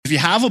If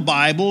you have a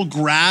Bible,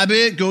 grab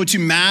it, go to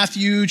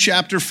Matthew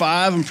chapter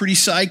 5. I'm pretty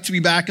psyched to be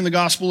back in the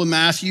Gospel of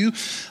Matthew.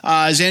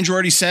 As Andrew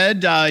already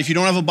said, if you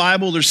don't have a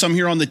Bible, there's some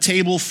here on the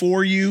table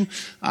for you.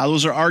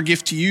 Those are our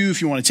gift to you. If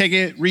you want to take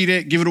it, read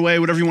it, give it away,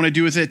 whatever you want to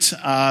do with it,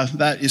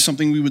 that is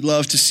something we would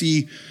love to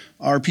see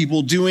our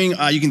people doing.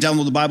 You can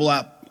download the Bible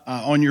app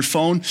on your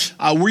phone.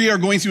 We are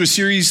going through a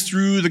series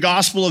through the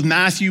Gospel of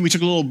Matthew. We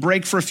took a little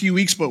break for a few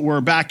weeks, but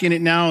we're back in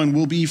it now and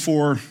will be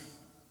for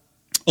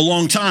a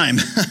long time.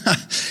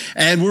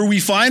 And where we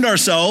find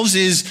ourselves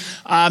is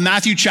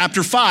Matthew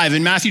chapter 5.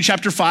 And Matthew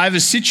chapter 5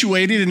 is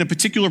situated in a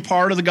particular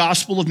part of the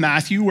Gospel of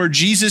Matthew where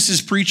Jesus is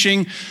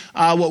preaching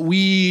what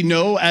we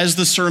know as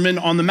the Sermon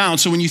on the Mount.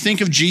 So when you think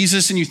of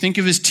Jesus and you think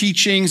of his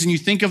teachings and you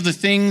think of the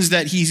things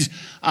that he's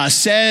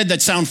said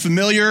that sound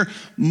familiar,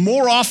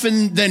 more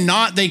often than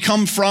not, they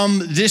come from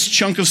this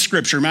chunk of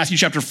Scripture, Matthew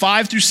chapter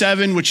 5 through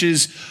 7, which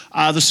is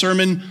the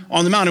Sermon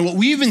on the Mount. And what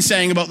we've been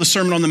saying about the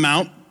Sermon on the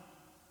Mount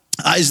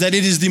is that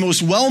it is the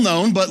most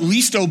well-known but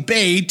least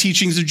obeyed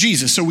teachings of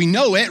Jesus. So we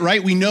know it,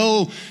 right? We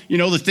know,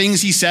 the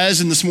things he says.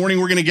 And this morning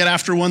we're going to get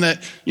after one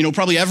that,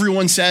 probably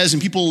everyone says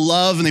and people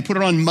love, and they put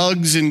it on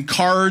mugs and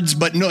cards,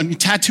 but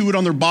tattoo it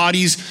on their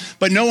bodies,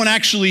 but no one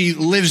actually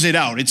lives it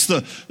out. It's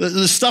the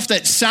stuff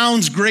that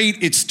sounds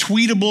great. It's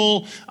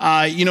tweetable.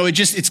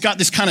 It's got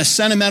this kind of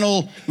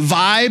sentimental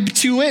vibe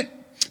to it.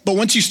 But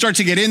once you start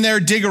to get in there,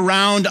 dig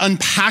around,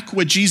 unpack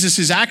what Jesus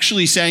is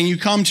actually saying, you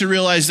come to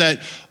realize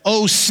that,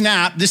 oh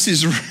snap, this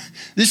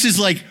is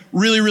like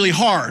really, really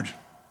hard.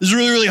 This is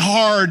really, really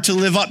hard to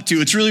live up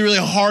to. It's really, really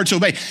hard to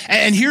obey.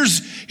 And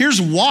here's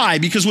why.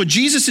 Because what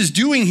Jesus is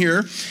doing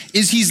here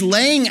is he's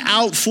laying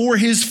out for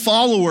his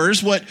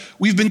followers what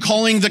we've been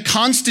calling the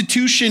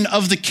constitution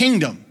of the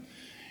kingdom.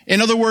 In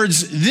other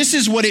words, this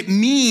is what it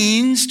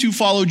means to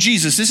follow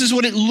Jesus. This is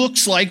what it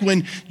looks like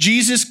when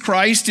Jesus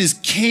Christ is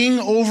king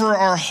over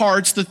our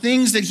hearts. The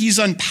things that he's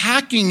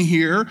unpacking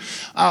here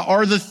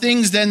are the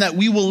things then that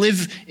we will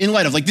live in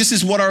light of. Like, this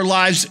is what our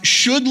lives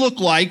should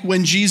look like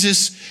when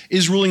Jesus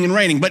is ruling and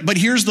reigning. But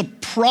here's the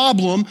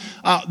problem.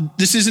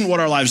 This isn't what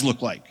our lives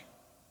look like.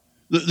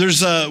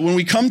 When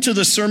we come to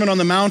the Sermon on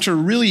the Mount, or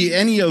really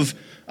any of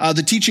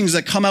the teachings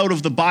that come out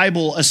of the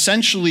Bible,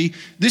 essentially,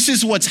 this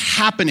is what's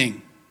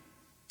happening.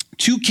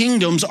 Two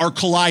kingdoms are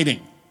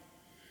colliding.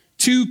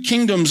 Two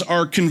kingdoms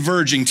are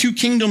converging. Two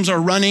kingdoms are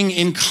running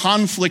in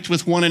conflict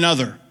with one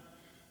another.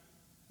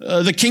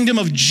 The kingdom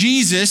of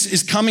Jesus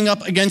is coming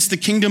up against the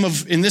kingdom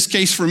of, in this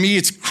case for me,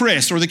 it's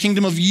Chris, or the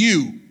kingdom of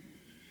you.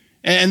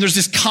 And there's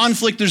this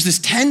conflict, there's this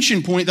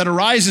tension point that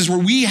arises where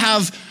we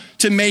have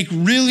to make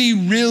really,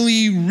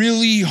 really,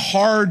 really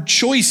hard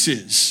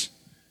choices.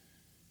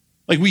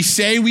 Like, we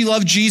say we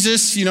love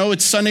Jesus,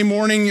 it's Sunday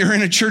morning, you're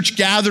in a church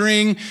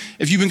gathering.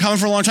 If you've been coming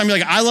for a long time, you're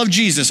like, I love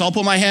Jesus. I'll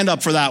put my hand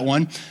up for that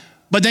one.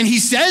 But then he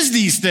says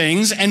these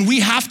things and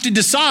we have to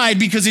decide,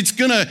 because it's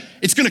gonna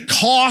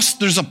cost.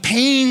 There's a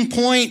pain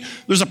point,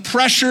 there's a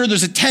pressure,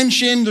 there's a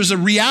tension, there's a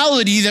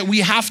reality that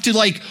we have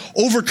to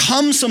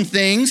overcome some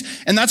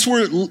things. And that's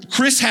where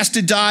Chris has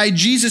to die,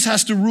 Jesus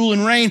has to rule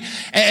and reign.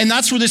 And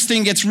that's where this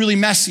thing gets really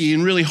messy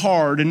and really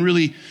hard and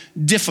really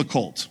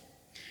difficult.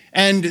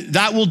 And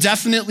that will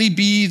definitely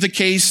be the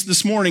case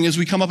this morning as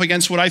we come up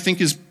against what I think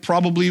is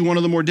probably one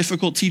of the more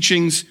difficult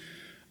teachings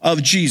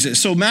of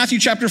Jesus. So Matthew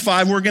chapter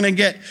 5, we're going to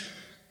get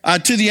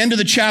to the end of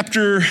the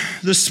chapter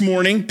this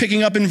morning,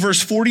 picking up in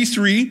verse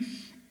 43.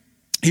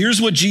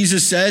 Here's what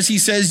Jesus says. He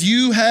says,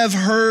 "You have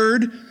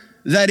heard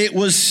that it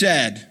was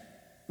said."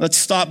 Let's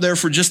stop there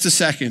for just a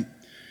second.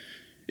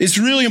 It's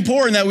really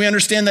important that we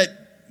understand that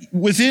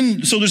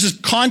so there's this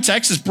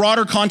context, this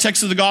broader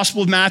context of the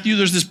Gospel of Matthew.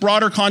 There's this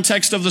broader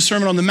context of the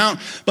Sermon on the Mount.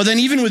 But then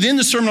even within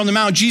the Sermon on the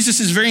Mount, Jesus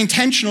is very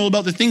intentional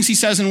about the things he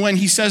says and when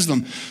he says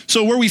them.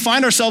 So where we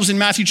find ourselves in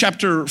Matthew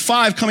chapter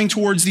 5, coming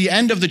towards the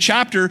end of the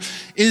chapter,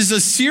 is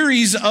a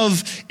series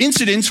of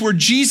incidents where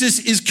Jesus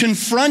is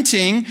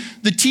confronting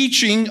the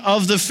teaching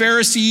of the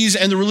Pharisees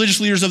and the religious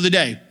leaders of the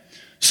day.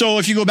 So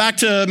if you go back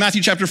to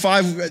Matthew chapter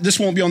 5, this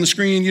won't be on the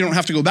screen, you don't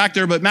have to go back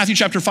there, but Matthew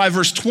chapter 5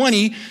 verse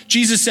 20,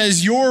 Jesus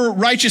says, your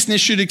righteousness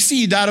should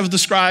exceed that of the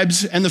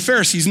scribes and the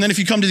Pharisees. And then if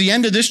you come to the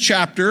end of this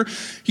chapter,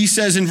 he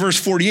says in verse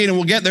 48, and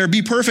we'll get there,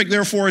 be perfect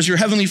therefore as your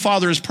heavenly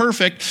Father is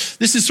perfect.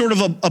 This is sort of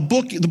the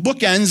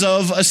bookends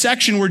of a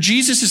section where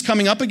Jesus is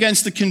coming up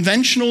against the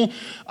conventional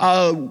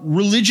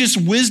religious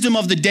wisdom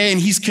of the day, and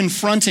he's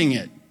confronting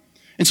it.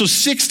 And so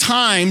 6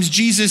 times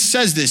Jesus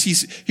says this.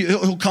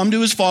 He'll come to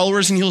his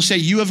followers and he'll say,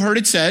 you have heard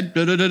it said,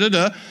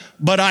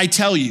 but I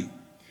tell you.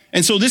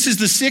 And so this is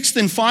the 6th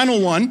and final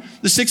one,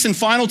 the 6th and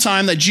final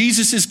time that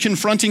Jesus is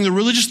confronting the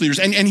religious leaders.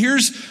 And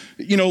here's,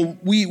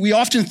 we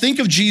often think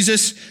of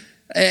Jesus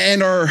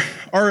and our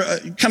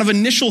kind of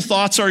initial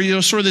thoughts are,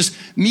 sort of this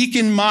meek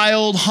and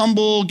mild,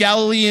 humble,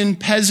 Galilean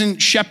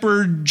peasant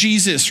shepherd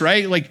Jesus,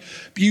 right? Like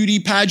beauty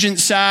pageant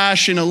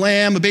sash and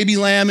a baby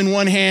lamb in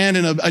one hand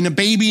and a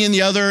baby in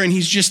the other. And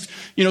he's just,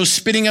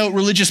 spitting out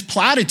religious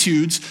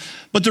platitudes.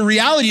 But the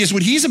reality is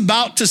what he's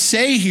about to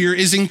say here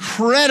is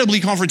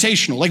incredibly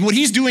confrontational. Like what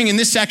he's doing in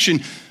this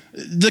section,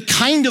 the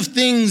kind of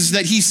things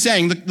that he's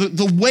saying,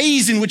 the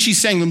ways in which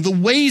he's saying them, the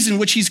ways in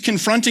which he's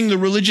confronting the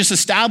religious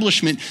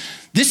establishment,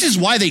 this is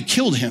why they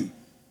killed him.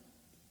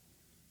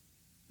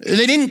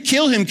 They didn't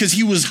kill him because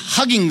he was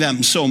hugging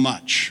them so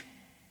much,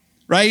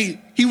 right?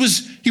 He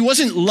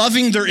wasn't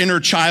loving their inner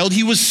child,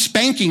 he was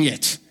spanking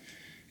it.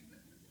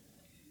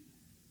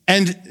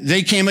 And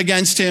they came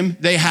against him,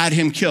 they had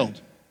him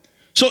killed.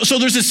 So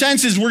there's a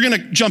sense, as we're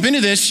gonna jump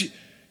into this,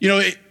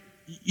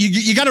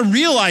 you gotta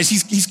realize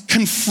he's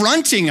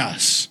confronting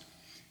us.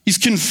 He's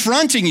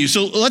confronting you.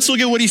 So let's look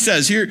at what he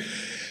says here.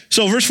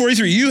 So verse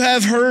 43, you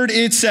have heard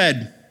it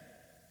said,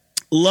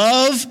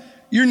 love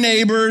your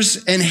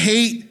neighbors and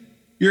hate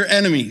your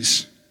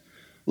enemies.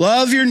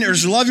 Love your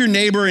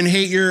neighbor and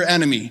hate your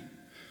enemy.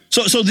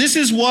 So this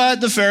is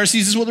what the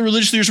Pharisees, this is what the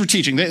religious leaders were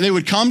teaching. They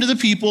would come to the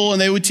people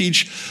and they would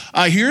teach,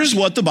 here's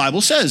what the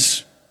Bible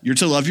says. You're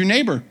to love your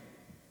neighbor,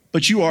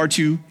 but you are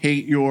to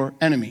hate your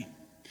enemy.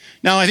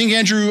 Now, I think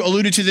Andrew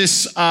alluded to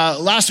this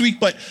last week,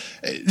 but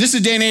this is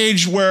a day and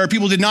age where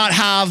people did not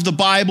have the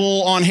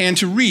Bible on hand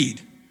to read,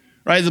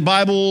 right? The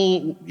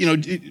Bible,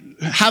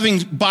 having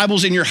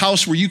Bibles in your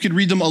house where you could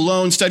read them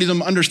alone, study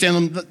them, understand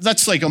them,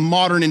 that's like a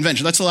modern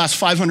invention. That's the last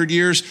 500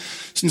 years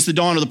since the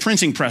dawn of the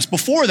printing press.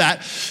 Before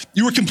that,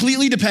 you were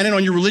completely dependent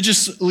on your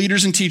religious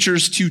leaders and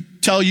teachers to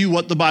tell you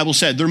what the Bible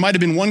said. There might have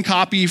been one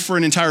copy for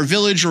an entire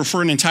village or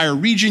for an entire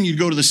region. You'd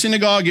go to the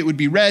synagogue, it would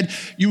be read.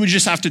 You would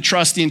just have to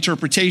trust the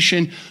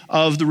interpretation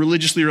of the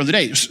religious leader of the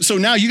day. So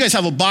now you guys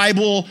have a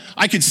Bible.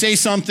 I could say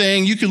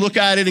something. You could look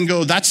at it and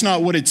go, that's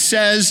not what it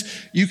says.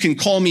 You can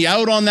call me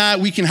out on that.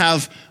 We can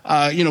have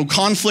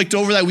conflict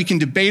over that. We can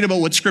debate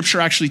about what Scripture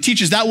actually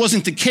teaches. That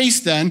wasn't the case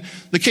then.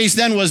 The case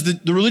then was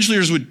that the religious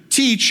leaders would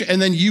teach,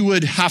 and then you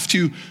would have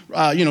to,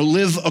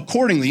 live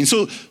accordingly. And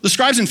so the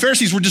scribes and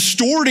Pharisees were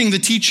distorting the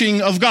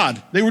teaching of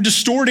God. They were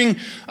distorting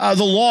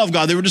the law of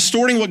God. They were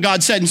distorting what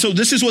God said. And so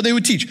this is what they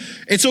would teach.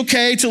 It's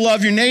okay to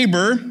love your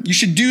neighbor. You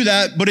should do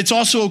that, but it's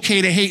also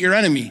okay to hate your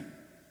enemy.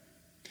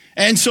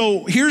 And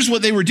so here's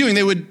what they were doing.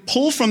 They would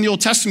pull from the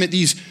Old Testament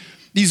these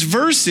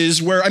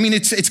verses where,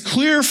 it's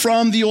clear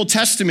from the Old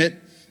Testament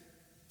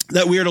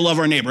that we are to love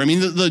our neighbor.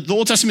 The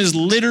Old Testament is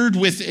littered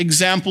with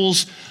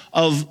examples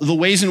of the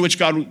ways in which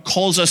God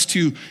calls us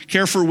to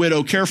care for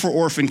widow, care for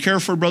orphan, care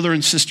for brother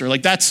and sister.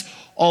 Like that's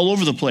all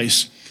over the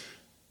place.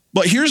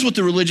 But here's what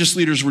the religious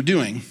leaders were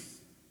doing.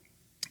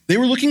 They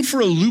were looking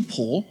for a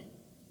loophole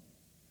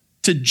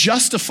to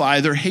justify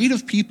their hate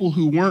of people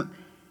who weren't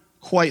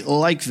quite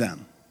like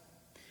them.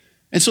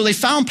 And so they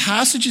found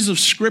passages of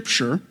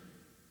Scripture,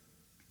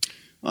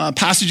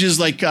 passages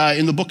like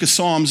in the book of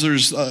Psalms,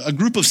 there's a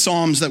group of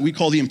Psalms that we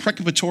call the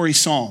imprecatory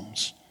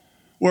Psalms,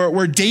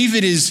 where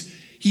David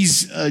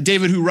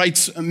David who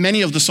writes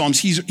many of the Psalms,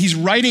 he's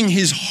writing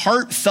his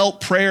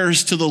heartfelt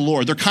prayers to the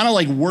Lord. They're kind of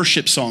like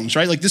worship songs,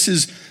 right? Like this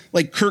is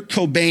like Kurt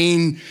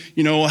Cobain,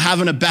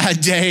 having a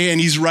bad day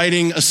and he's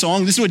writing a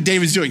song. This is what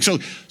David's doing. So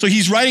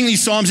he's writing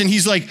these Psalms and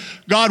he's like,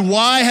 God,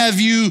 why have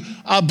you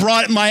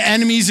brought my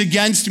enemies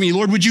against me?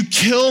 Lord, would you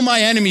kill my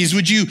enemies?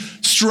 Would you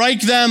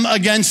strike them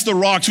against the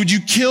rocks? Would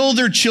you kill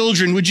their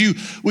children? Would you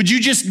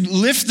just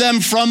lift them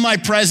from my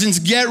presence?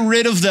 Get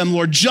rid of them,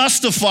 Lord.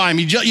 Justify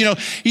me.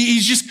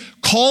 He's just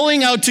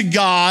calling out to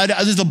God.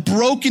 There's the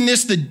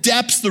brokenness, the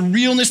depths, the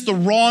realness, the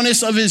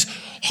rawness of his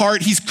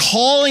heart. He's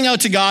calling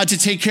out to God to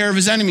take care of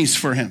his enemies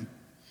for him.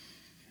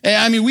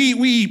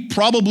 We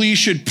probably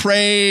should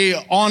pray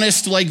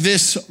honest like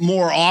this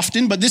more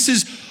often, but this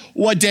is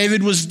what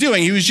David was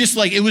doing. He was just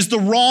like, it was the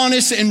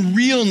rawness and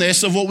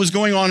realness of what was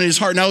going on in his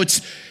heart. Now,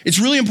 it's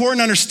really important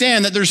to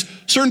understand that there's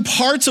certain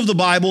parts of the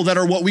Bible that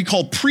are what we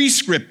call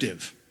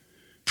prescriptive.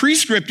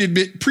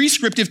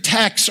 Prescriptive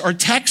texts are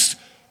texts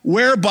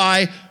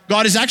whereby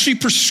God is actually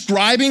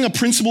prescribing a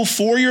principle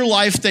for your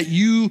life that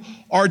you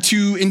are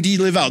to indeed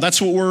live out.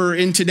 That's what we're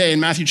in today in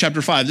Matthew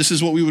chapter 5. This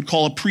is what we would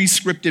call a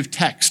prescriptive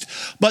text.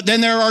 But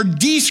then there are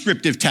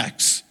descriptive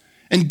texts.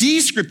 And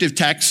descriptive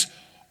texts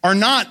are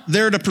not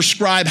there to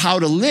prescribe how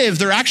to live.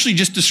 They're actually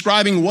just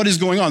describing what is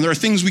going on. There are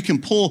things we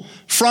can pull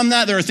from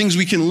that. There are things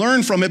we can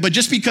learn from it. But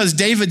just because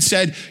David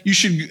said,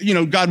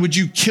 God, would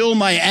you kill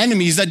my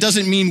enemies? That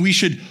doesn't mean we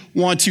should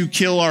want to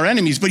kill our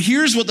enemies. But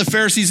here's what the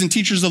Pharisees and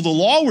teachers of the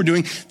law were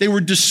doing. They were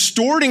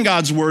distorting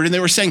God's word. And they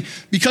were saying,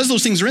 because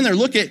those things are in there,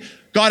 look at,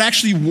 God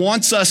actually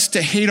wants us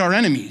to hate our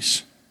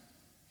enemies.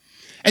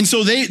 And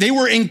so they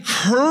were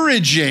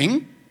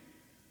encouraging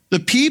the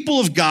people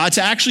of God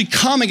to actually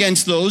come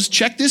against those,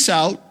 check this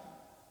out,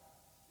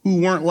 who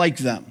weren't like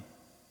them,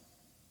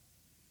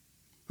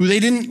 who they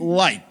didn't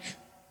like.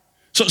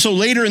 So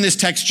later in this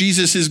text,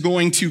 Jesus is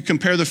going to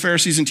compare the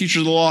Pharisees and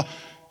teachers of the law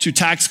to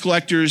tax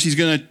collectors. He's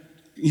going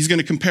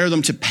to compare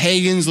them to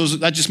pagans.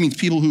 That just means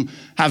people who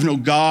have no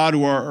God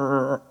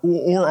or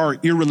are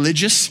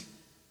irreligious.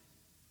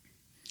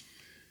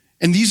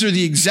 And these are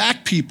the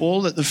exact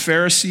people that the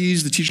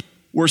Pharisees, the teachers,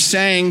 were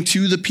saying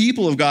to the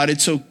people of God,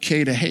 it's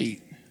okay to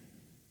hate.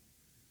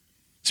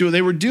 So what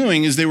they were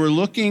doing is they were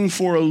looking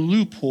for a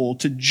loophole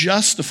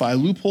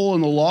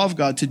in the law of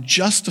God to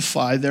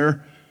justify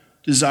their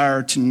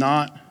desire to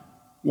not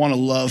want to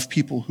love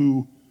people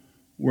who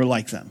were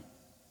like them.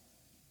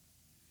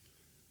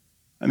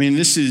 I mean,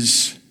 this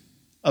is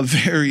a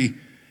very,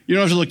 you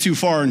don't have to look too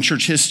far in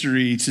church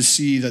history to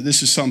see that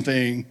this is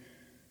something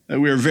that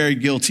we are very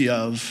guilty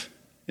of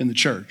in the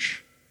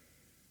church.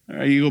 All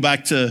right, you go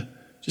back to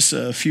just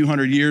a few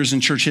hundred years in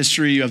church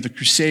history, you have the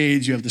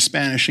Crusades, you have the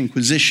Spanish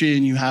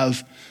Inquisition, you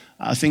have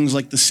things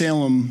like the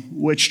Salem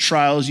witch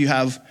trials, you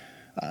have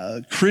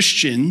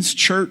Christians,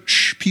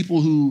 church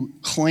people who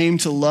claim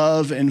to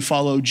love and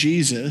follow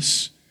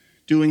Jesus,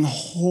 doing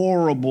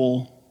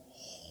horrible,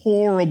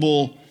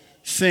 horrible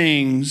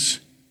things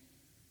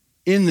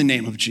in the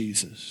name of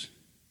Jesus.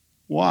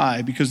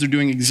 Why? Because they're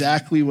doing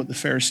exactly what the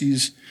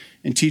Pharisees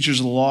and teachers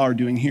of the law are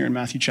doing here in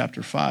Matthew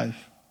chapter 5.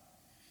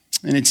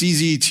 And it's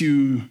easy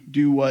to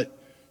do what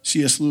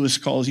C.S. Lewis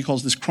calls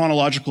this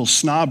chronological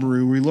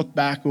snobbery, where we look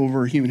back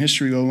over human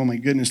history and go, oh my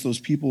goodness, those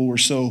people were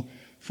so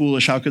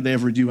foolish. How could they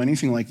ever do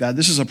anything like that?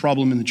 This is a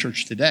problem in the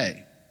church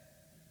today.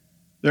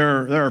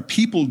 There are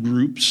people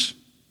groups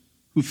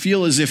who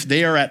feel as if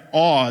they are at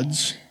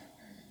odds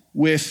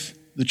with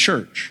the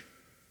church.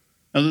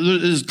 Now,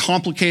 this is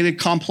complicated,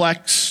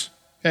 complex.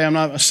 Okay, I'm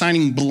not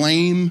assigning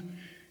blame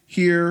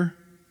here.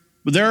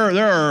 But there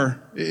are,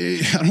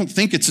 I don't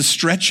think it's a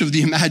stretch of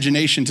the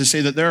imagination to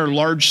say that there are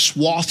large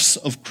swaths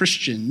of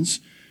Christians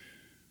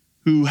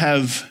who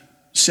have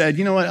said,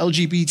 you know what,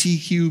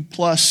 LGBTQ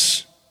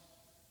plus,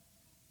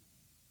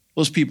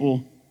 those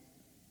people,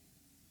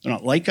 they're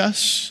not like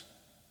us.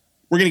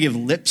 We're going to give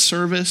lip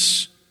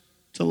service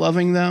to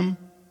loving them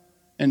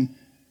and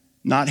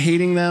not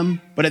hating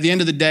them. But at the end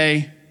of the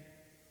day,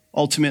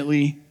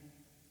 ultimately,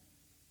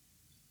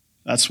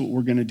 that's what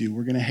we're going to do.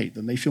 We're going to hate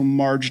them. They feel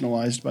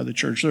marginalized by the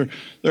church.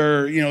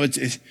 They're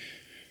it's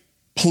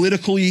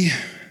politically,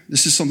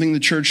 this is something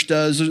the church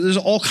does. There's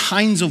all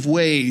kinds of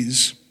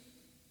ways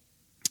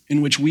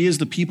in which we as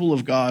the people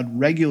of God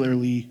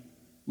regularly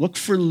look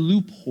for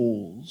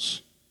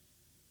loopholes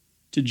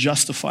to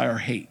justify our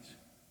hate.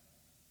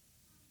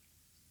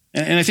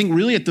 And I think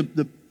really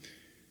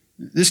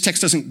this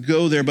text doesn't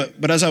go there,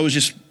 but as I was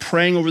just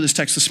praying over this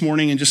text this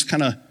morning and just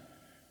kind of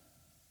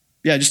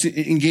just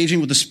engaging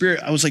with the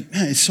Spirit, I was like,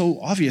 man, it's so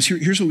obvious.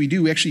 Here's what we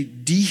do. We actually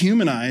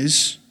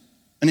dehumanize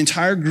an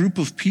entire group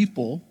of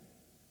people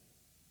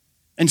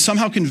and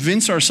somehow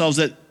convince ourselves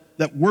that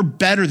we're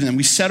better than them.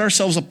 We set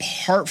ourselves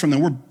apart from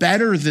them. We're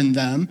better than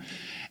them.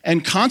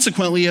 And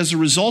consequently, as a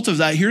result of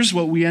that, here's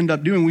what we end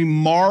up doing. We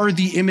mar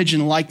the image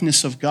and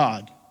likeness of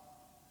God.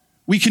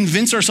 We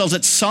convince ourselves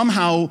that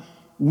somehow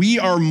we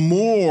are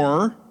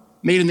more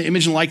made in the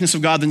image and likeness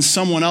of God than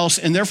someone else,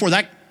 and therefore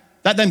that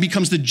then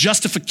becomes the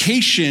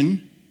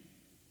justification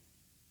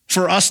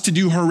for us to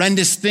do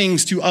horrendous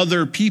things to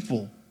other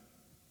people.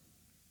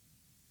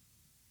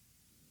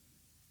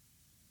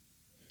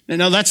 And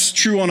now that's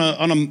true on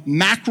a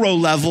macro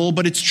level,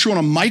 but it's true on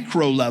a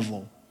micro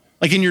level.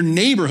 Like in your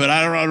neighborhood,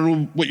 I don't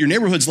know what your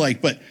neighborhood's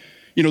like, but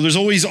there's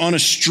always on a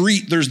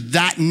street, there's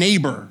that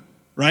neighbor,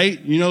 right?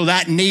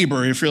 That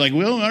neighbor. If you're like,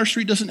 well, our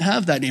street doesn't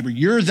have that neighbor.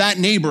 You're that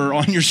neighbor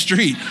on your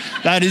street.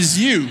 That is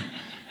you.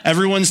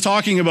 Everyone's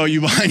talking about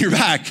you behind your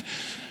back.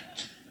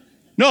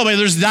 No, but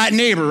there's that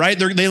neighbor, right?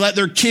 They let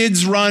their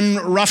kids run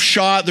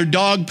roughshod. Their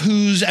dog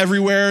poos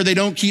everywhere. They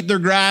don't keep their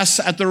grass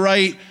at the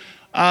right,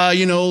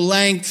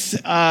 length.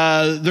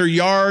 Their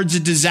yard's a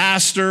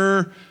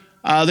disaster.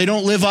 They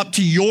don't live up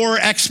to your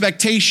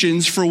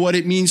expectations for what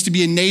it means to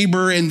be a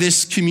neighbor in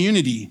this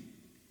community.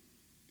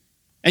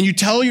 And you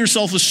tell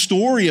yourself a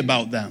story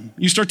about them.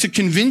 You start to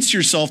convince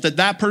yourself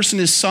that person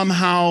is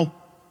somehow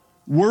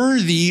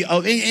worthy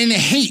of, and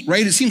hate,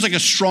 right? It seems like a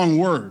strong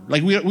word.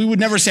 Like we would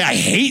never say, I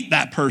hate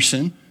that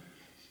person.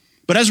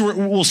 But as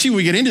we'll see when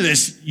we get into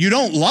this, you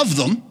don't love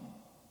them.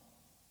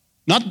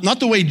 Not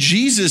the way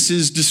Jesus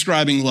is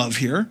describing love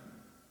here.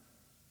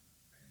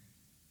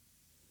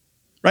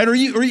 Right? Or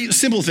you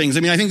simple things.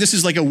 I think this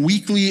is like a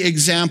weekly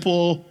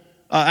example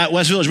at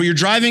West Village where you're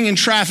driving in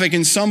traffic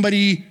and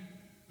somebody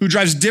who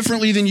drives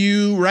differently than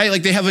you, right?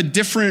 Like they have a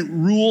different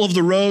rule of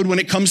the road when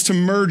it comes to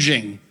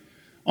merging.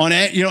 On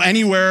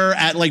anywhere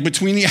at like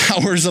between the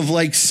hours of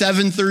like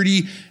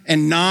 7:30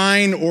 and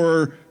 9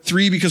 or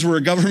 3 because we're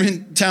a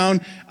government town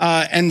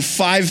and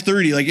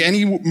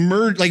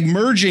 5:30. Like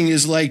merging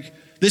is like,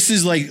 this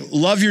is like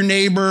love your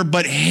neighbor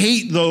but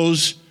hate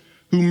those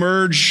who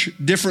merge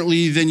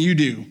differently than you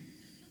do.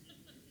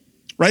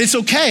 Right? It's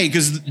okay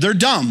because they're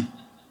dumb.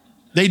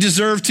 They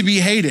deserve to be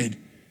hated.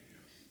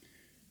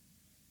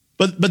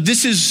 But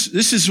this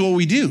is what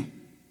we do.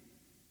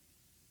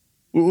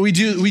 We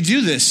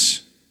do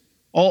this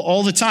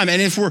all the time.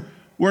 And if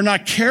we're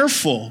not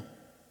careful,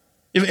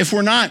 if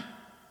we're not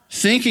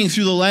thinking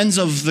through the lens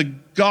of the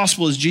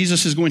gospel as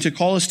Jesus is going to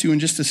call us to in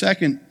just a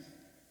second,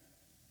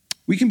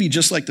 we can be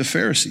just like the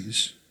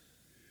Pharisees.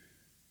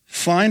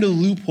 Find a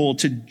loophole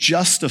to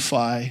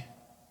justify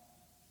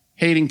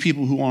hating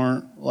people who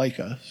aren't like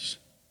us.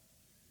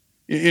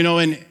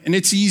 And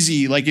it's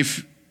easy. Like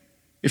if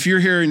you're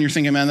here and you're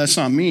thinking, man, that's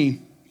not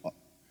me,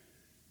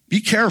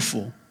 be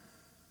careful.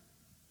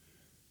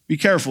 Be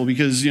careful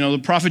because, the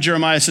prophet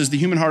Jeremiah says the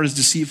human heart is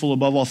deceitful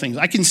above all things.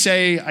 I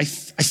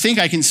think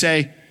I can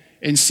say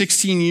in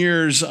 16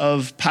 years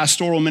of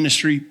pastoral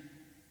ministry,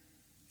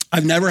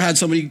 I've never had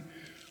somebody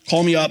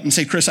call me up and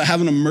say, Chris, I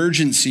have an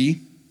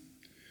emergency.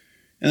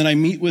 And then I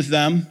meet with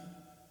them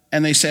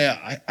and they say,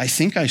 I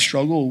think I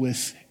struggle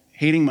with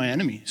hating my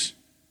enemies.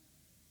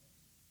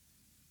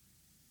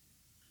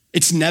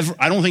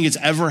 I don't think it's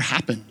ever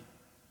happened.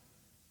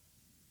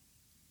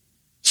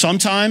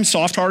 Sometimes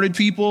soft-hearted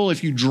people,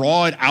 if you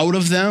draw it out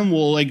of them,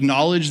 will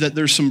acknowledge that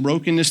there's some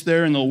brokenness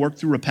there and they'll work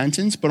through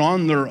repentance, but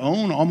on their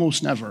own,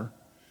 almost never.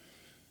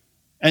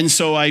 And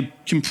so I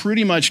can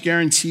pretty much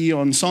guarantee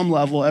on some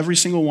level, every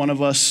single one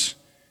of us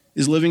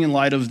is living in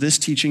light of this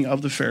teaching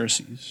of the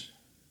Pharisees,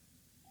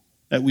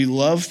 that we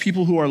love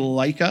people who are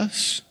like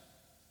us,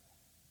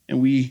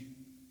 and we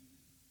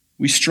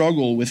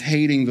struggle with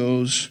hating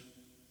those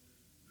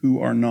who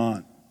are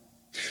not.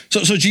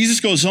 So Jesus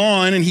goes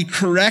on and he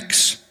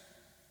corrects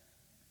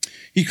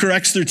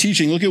their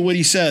teaching. Look at what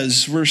he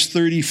says, verse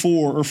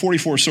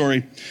 44,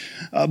 sorry.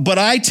 But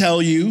I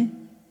tell you,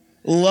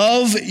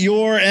 love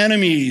your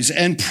enemies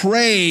and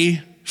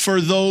pray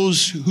for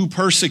those who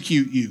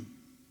persecute you.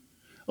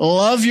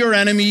 Love your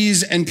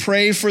enemies and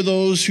pray for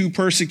those who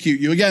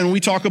persecute you. Again, when we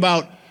talk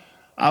about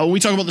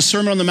the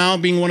Sermon on the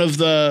Mount being one of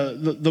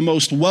the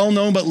most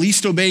well-known but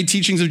least obeyed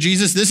teachings of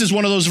Jesus, this is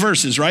one of those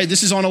verses, right?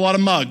 This is on a lot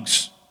of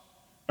mugs,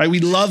 right?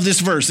 We love this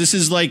verse. This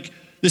is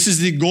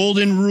the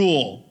golden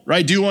rule,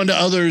 right? Do unto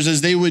others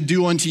as they would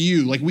do unto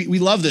you. Like we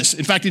love this.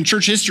 In fact, in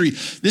church history,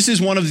 this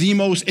is one of the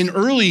most, in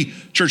early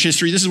church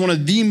history, this is one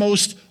of the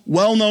most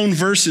well-known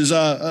verses.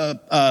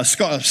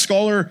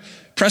 Scholar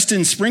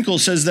Preston Sprinkle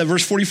says that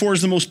verse 44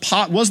 was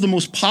the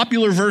most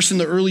popular verse in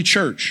the early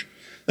church,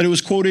 that it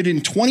was quoted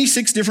in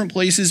 26 different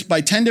places by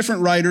 10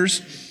 different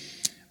writers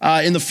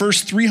in the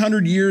first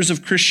 300 years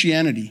of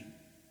Christianity.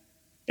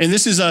 And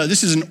this is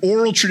an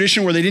oral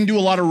tradition where they didn't do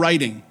a lot of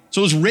writing.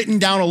 So it was written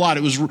down a lot.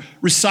 It was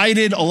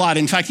recited a lot.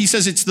 In fact, he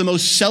says it's the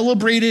most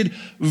celebrated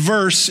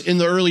verse in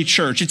the early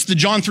church. It's the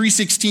John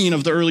 3:16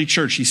 of the early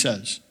church, he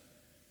says.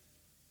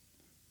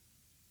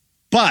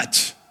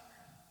 But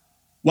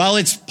while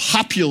it's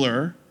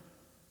popular,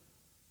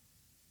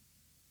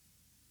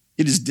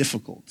 it is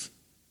difficult.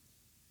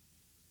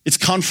 It's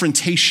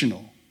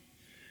confrontational.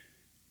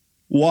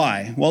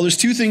 Why? Well, there's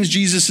two things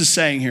Jesus is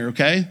saying here,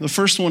 okay? The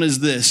first one is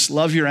this: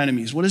 love your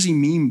enemies. What does he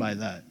mean by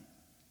that?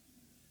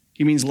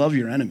 He means love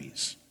your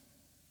enemies.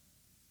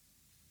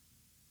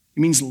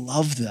 He means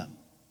love them.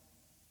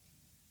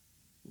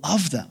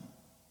 Love them.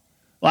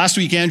 Last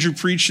week, Andrew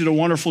preached, did a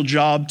wonderful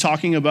job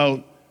talking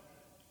about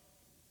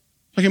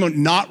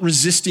not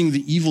resisting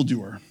the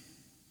evildoer.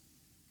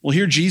 Well,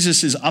 here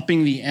Jesus is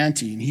upping the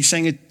ante, and he's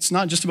saying it's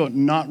not just about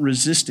not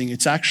resisting,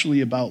 it's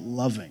actually about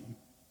loving.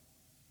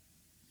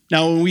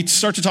 Now, when we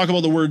start to talk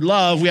about the word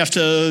love, we have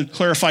to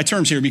clarify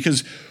terms here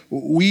because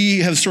we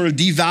have sort of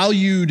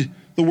devalued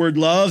the word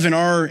love. In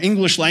our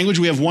English language,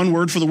 we have one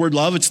word for the word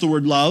love. It's the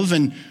word love,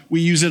 and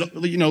we use it,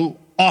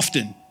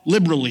 often,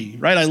 liberally,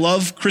 right? I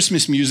love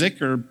Christmas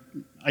music, or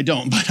I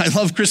don't, but I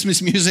love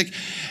Christmas music,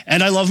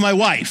 and I love my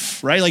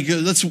wife, right?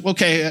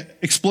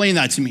 Explain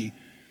that to me.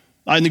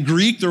 In the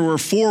Greek, there were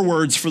 4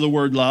 words for the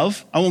word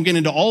love. I won't get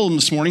into all of them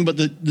this morning, but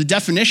the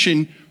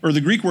definition, or the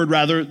Greek word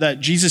rather,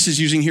 that Jesus is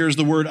using here is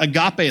the word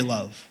agape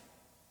love.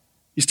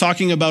 He's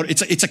talking about,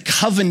 it's a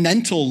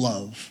covenantal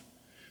love.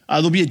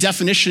 There'll be a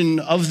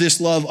definition of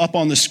this love up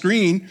on the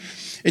screen.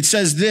 It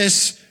says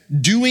this: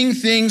 doing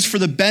things for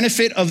the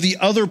benefit of the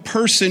other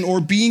person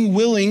or being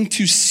willing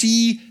to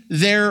see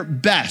their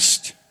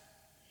best.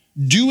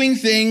 Doing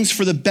things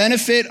for the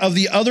benefit of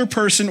the other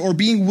person or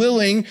being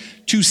willing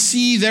to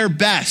see their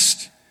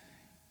best.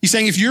 He's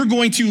saying if you're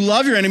going to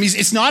love your enemies,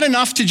 it's not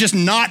enough to just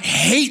not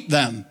hate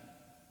them,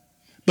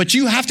 but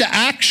you have to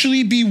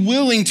actually be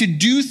willing to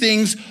do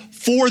things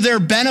for their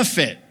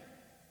benefit.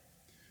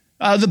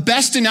 The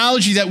best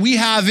analogy that we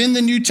have in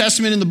the New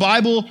Testament, in the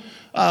Bible,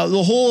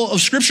 the whole of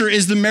Scripture,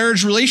 is the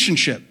marriage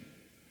relationship.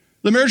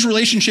 The marriage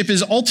relationship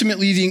is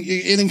ultimately,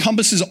 it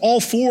encompasses all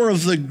 4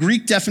 of the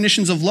Greek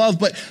definitions of love,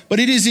 but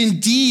it is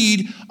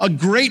indeed a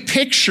great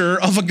picture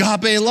of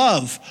agape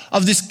love,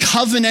 of this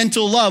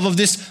covenantal love, of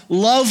this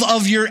love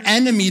of your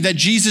enemy that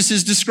Jesus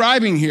is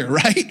describing here,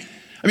 right?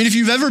 I mean, if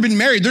you've ever been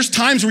married, there's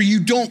times where you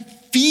don't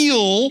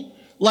feel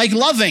like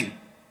loving.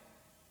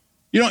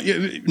 You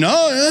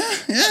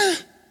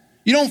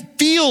don't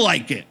feel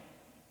like it.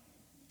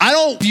 I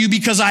don't love you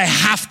because I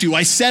have to.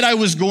 I said I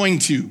was going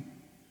to.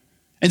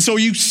 And so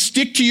you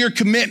stick to your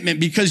commitment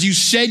because you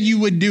said you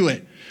would do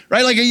it,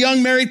 right? Like a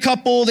young married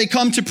couple, they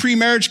come to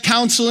pre-marriage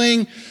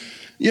counseling.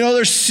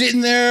 They're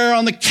sitting there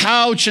on the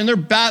couch and they're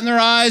batting their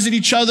eyes at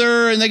each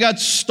other and they got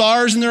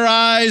stars in their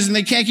eyes and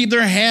they can't keep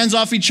their hands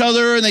off each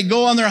other, and they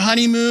go on their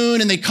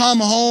honeymoon and they come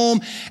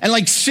home, and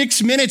like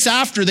 6 minutes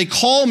after they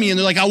call me and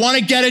they're like, I want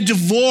to get a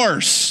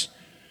divorce.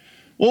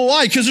 Well,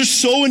 why? Because they're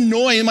so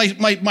annoying.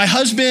 My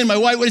husband, my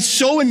wife, it's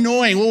so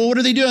annoying. Well, what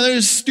are they doing?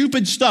 There's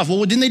stupid stuff.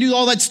 Well, didn't they do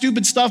all that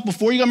stupid stuff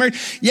before you got married?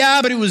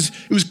 Yeah, but it was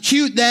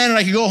cute then, and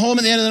I could go home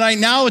at the end of the night.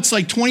 Now it's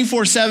like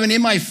 24/7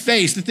 in my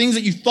face. The things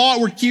that you thought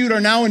were cute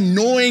are now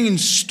annoying and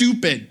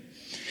stupid.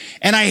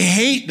 And I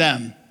hate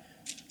them.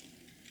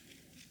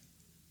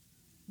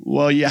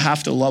 Well, you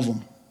have to love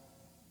them.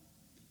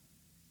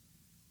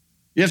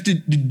 You have to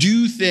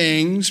do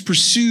things,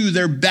 pursue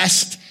their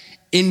best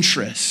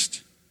interest.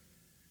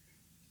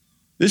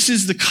 This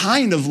is the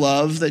kind of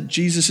love that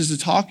Jesus is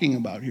talking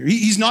about here.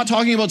 He's not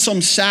talking about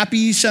some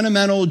sappy,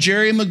 sentimental,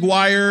 Jerry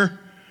Maguire,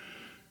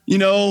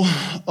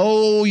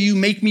 oh, you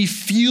make me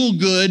feel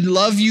good,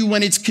 love you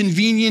when it's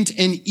convenient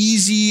and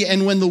easy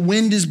and when the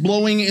wind is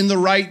blowing in the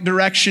right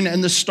direction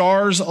and the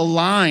stars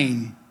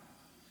align.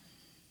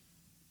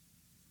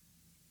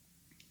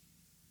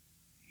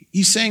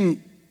 He's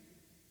saying,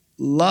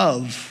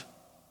 love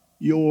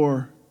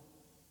your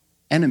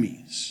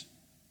enemies.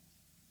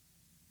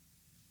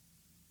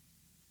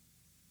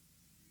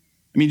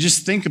 I mean,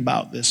 just think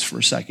about this for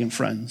a second,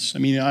 friends.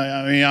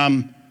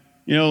 I'm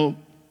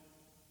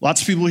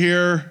lots of people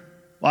here,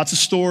 lots of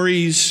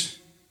stories,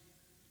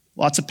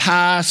 lots of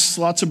past,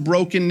 lots of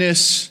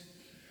brokenness,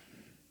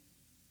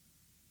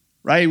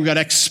 right? We've got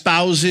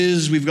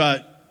ex-spouses, we've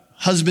got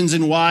husbands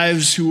and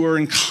wives who are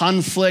in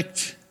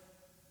conflict.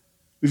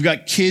 We've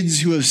got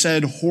kids who have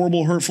said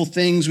horrible, hurtful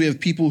things. We have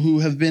people who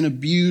have been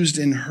abused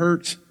and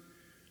hurt.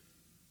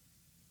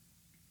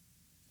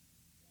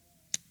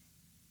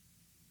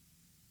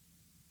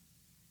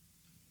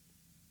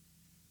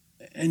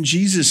 And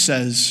Jesus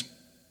says,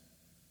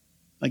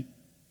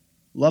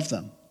 love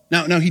them.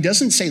 Now, he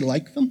doesn't say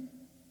like them.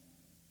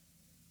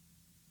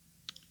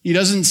 He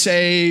doesn't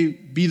say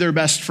be their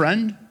best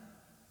friend.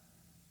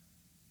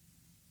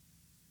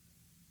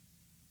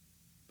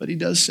 But he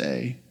does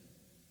say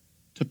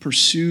to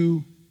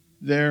pursue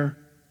their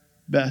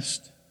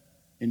best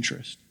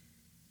interest.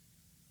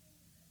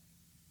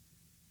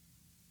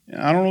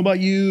 I don't know about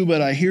you,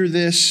 but I hear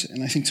this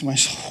and I think to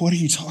myself, what are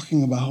you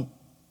talking about?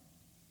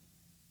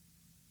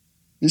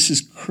 This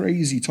is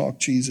crazy talk,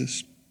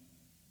 Jesus.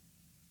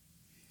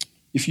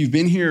 If you've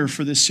been here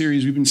for this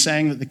series, we've been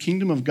saying that the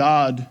kingdom of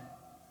God,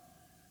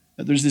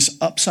 that there's this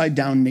upside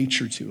down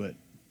nature to it.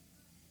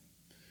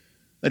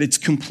 That it's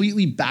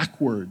completely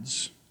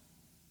backwards.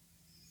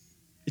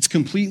 It's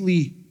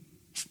completely,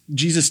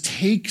 Jesus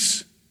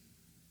takes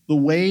the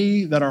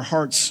way that our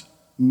hearts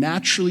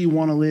naturally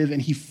want to live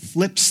and he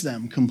flips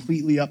them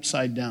completely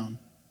upside down.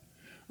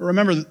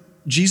 Remember,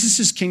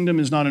 Jesus' kingdom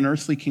is not an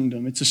earthly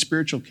kingdom, it's a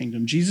spiritual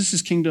kingdom.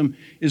 Jesus' kingdom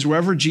is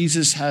wherever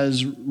Jesus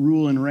has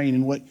rule and reign.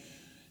 And what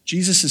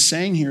Jesus is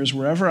saying here is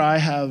wherever I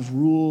have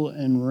rule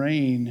and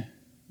reign,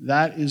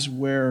 that is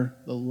where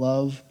the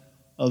love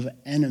of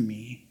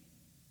enemy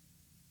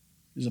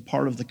is a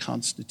part of the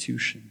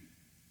Constitution.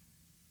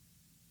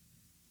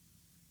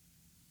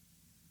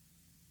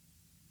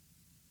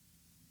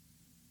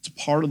 It's a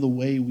part of the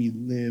way we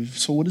live.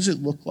 So what does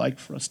it look like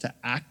for us to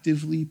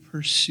actively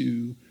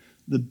pursue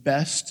the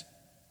best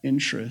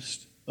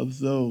interest of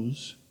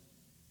those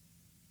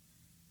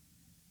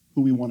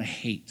who we want to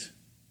hate?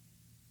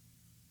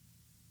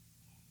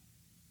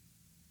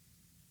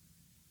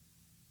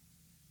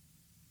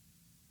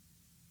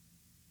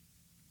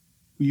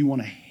 Who you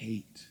want to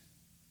hate?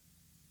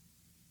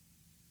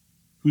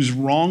 Who's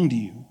wronged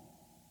you?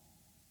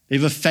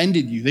 They've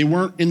offended you. They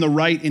weren't in the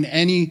right in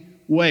any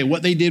way.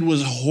 What they did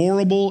was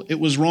horrible. It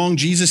was wrong.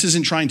 Jesus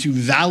isn't trying to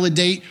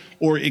validate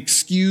or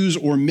excuse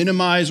or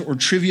minimize or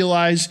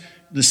trivialize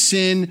the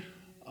sin,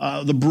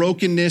 the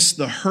brokenness,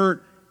 the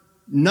hurt,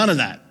 none of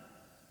that.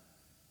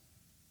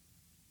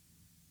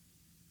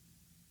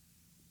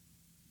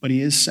 But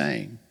he is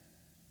saying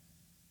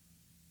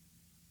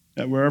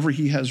that wherever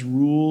he has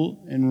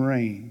rule and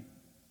reign,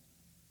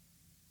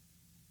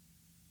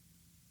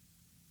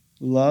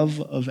 love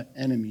of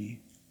enemy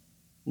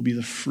will be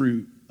the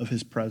fruit of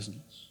his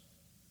presence.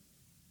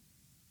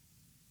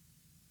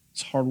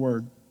 It's a hard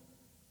word.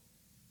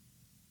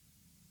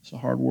 It's a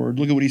hard word.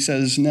 Look at what he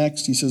says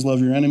next. He says, love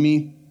your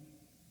enemy.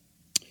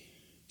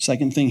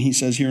 Second thing he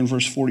says here in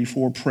verse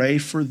 44, pray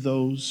for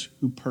those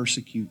who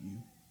persecute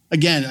you.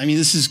 Again,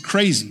 this is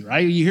crazy,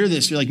 right? You hear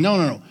this, you're like,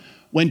 no.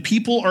 When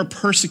people are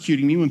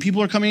persecuting me, when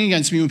people are coming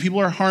against me, when people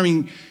are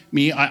harming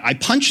me, I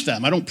punch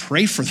them. I don't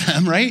pray for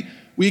them, right?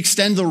 We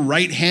extend the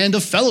right hand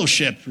of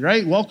fellowship,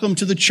 right? Welcome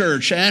to the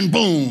church, and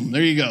boom,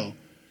 there you go.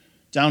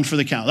 Down for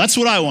the count. That's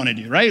what I want to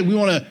do, right? We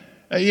want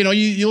to,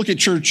 you look at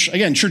church,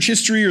 again, church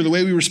history or the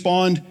way we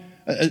respond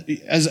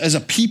as a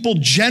people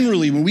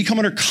generally, when we come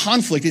under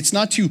conflict, it's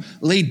not to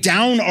lay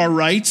down our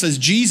rights as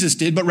Jesus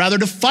did, but rather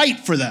to fight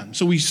for them.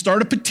 So we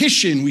start a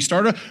petition, we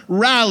start a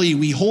rally,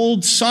 we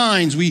hold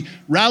signs, we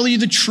rally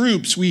the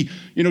troops, we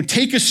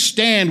take a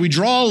stand, we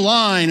draw a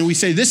line, and we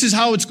say, this is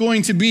how it's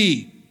going to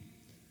be.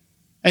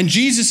 And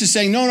Jesus is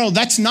saying, no,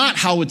 that's not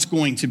how it's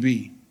going to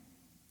be.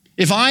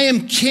 If I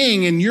am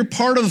king and you're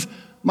part of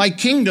my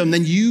kingdom,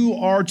 then you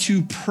are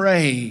to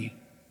pray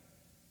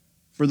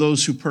for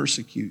those who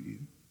persecute you.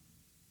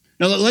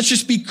 Now, let's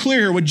just be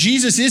clear. What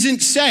Jesus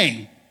isn't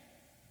saying,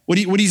 what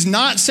he's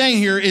not saying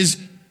here is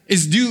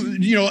do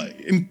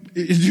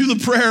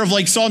the prayer of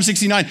like Psalm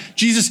 69.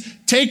 Jesus,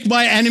 take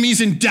my enemies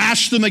and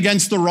dash them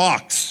against the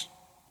rocks.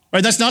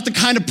 Right? That's not the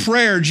kind of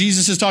prayer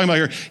Jesus is talking about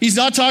here. He's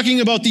not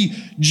talking about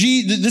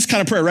this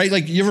kind of prayer, right?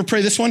 Like, you ever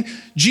pray this one?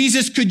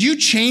 Jesus, could you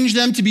change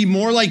them to be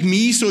more like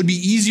me so it'd be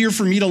easier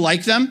for me to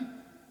like them?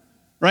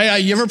 Right?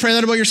 You ever pray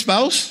that about your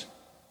spouse?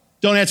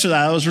 Don't answer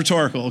that. That was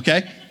rhetorical,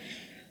 okay?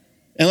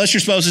 Unless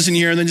your spouse isn't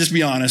here, then just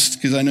be honest,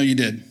 because I know you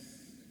did.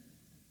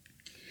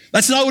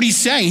 That's not what he's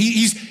saying.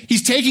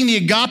 He's taking the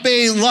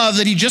agape love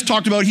that he just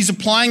talked about, he's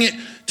applying it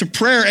to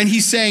prayer, and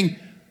he's saying,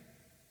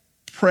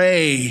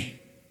 pray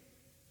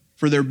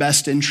for their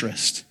best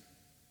interest.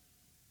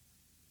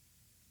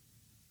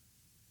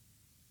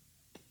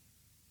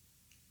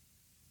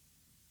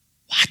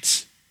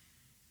 What?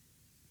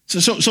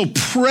 So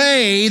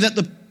pray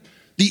that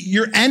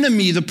your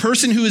enemy, the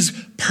person who has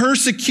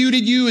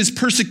persecuted you, is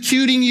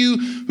persecuting you,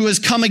 who has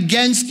come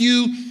against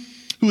you,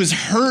 who has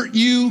hurt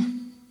you,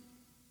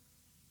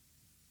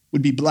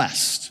 would be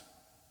blessed.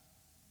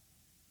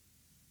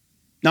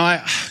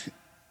 Now,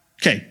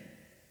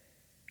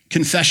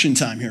 confession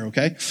time here,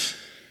 okay?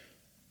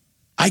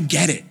 I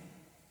get it.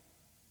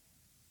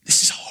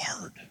 This is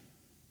hard.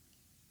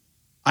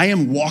 I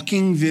am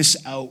walking this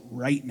out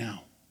right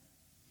now.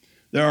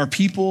 There are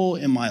people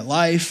in my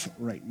life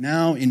right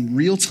now in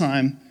real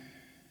time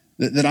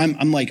that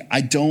I'm like, I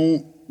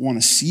don't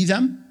want to see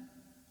them.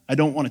 I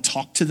don't want to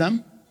talk to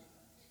them.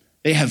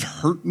 They have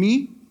hurt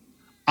me.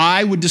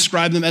 I would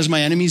describe them as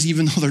my enemies,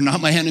 even though they're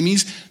not my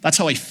enemies. That's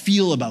how I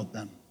feel about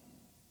them.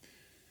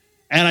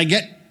 And I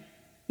get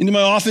into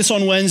my office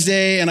on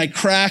Wednesday and I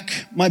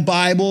crack my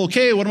Bible.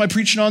 Okay, what am I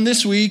preaching on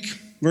this week?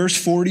 Verse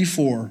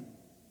 44.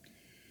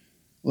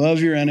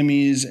 Love your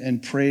enemies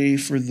and pray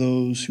for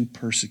those who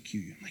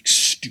persecute you. I'm like,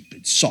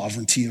 stupid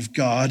sovereignty of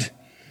God.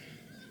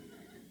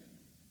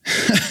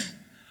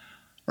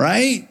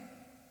 Right?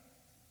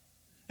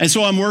 And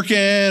so I'm working,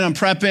 I'm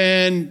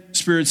prepping.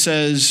 Spirit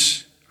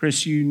says,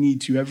 Chris, you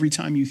need to, every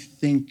time you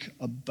think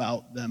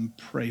about them,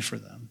 pray for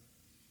them.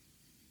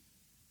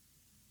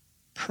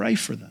 Pray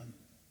for them.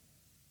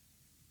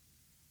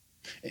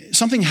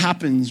 Something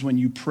happens when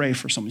you pray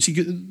for someone. See,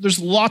 there's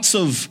lots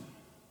of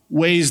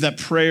ways that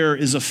prayer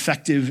is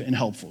effective and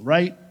helpful,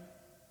 right?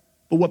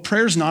 But what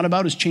prayer is not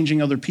about is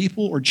changing other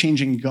people or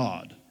changing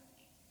God.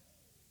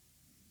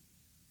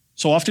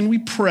 So often we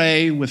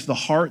pray with the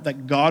heart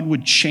that God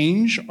would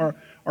change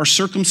our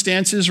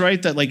circumstances,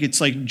 right? That like it's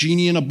like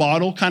genie in a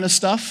bottle kind of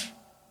stuff.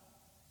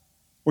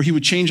 Or he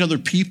would change other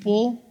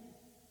people.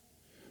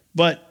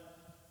 But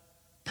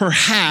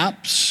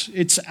perhaps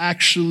it's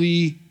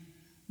actually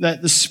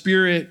that the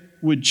Spirit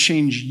would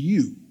change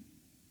you.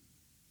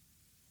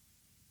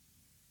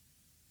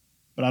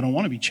 But I don't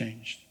want to be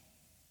changed.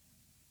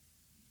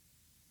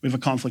 We have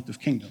a conflict of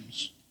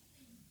kingdoms.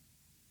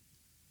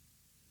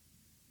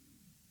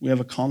 We have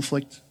a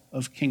conflict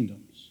of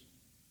kingdoms.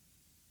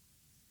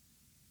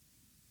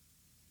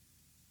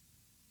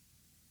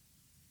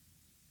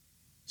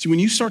 See, when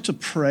you start to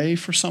pray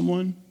for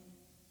someone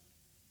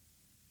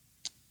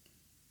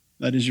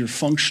that is your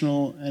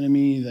functional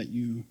enemy that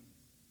you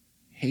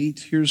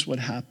hate, here's what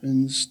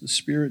happens. The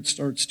Spirit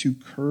starts to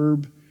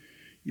curb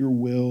your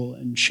will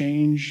and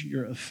change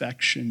your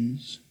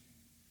affections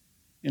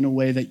in a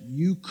way that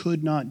you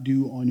could not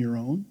do on your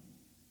own.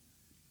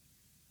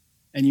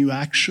 And you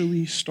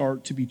actually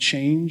start to be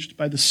changed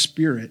by the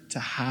Spirit to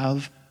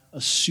have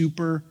a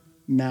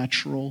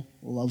supernatural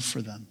love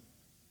for them.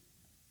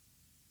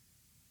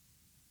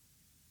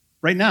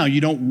 Right now, you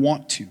don't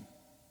want to.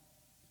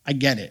 I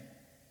get it.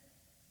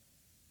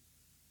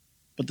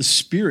 But the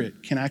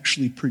Spirit can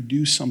actually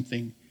produce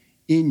something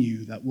in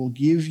you that will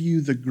give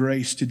you the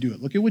grace to do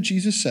it. Look at what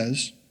Jesus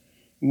says.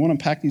 We won't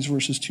unpack these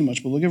verses too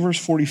much, but look at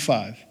verse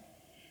 45.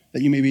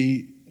 That you may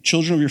be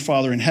children of your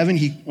Father in heaven.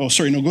 Go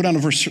down to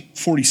verse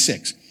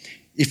 46.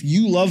 If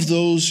you love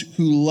those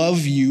who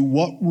love you,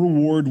 what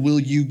reward will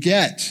you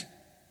get?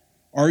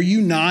 Are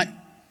not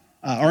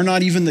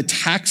even the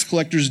tax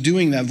collectors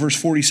doing that? Verse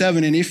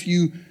 47, and if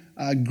you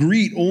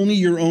greet only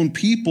your own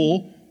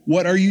people,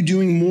 what are you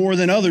doing more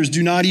than others?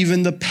 Do not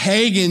even the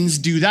pagans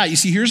do that? You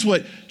see, here's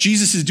what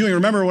Jesus is doing.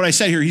 Remember what I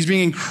said here. He's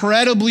being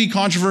incredibly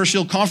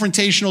controversial,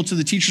 confrontational to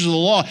the teachers of the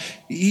law.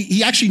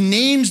 He actually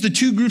names the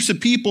two groups of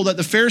people that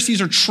the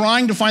Pharisees are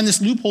trying to find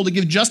this loophole to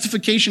give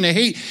justification to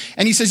hate.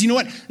 And he says, you know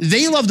what?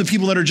 They love the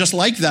people that are just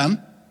like them.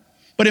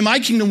 But in my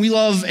kingdom, we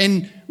love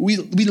and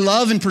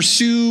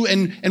pursue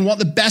and want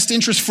the best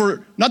interest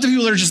for not the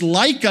people that are just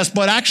like us,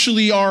 but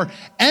actually our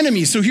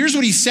enemies. So here's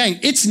what he's saying.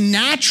 It's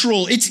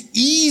natural. It's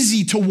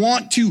easy to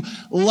want to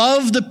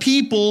love the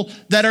people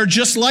that are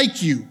just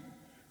like you,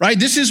 right?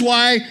 This is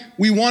why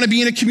we want to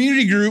be in a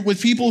community group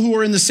with people who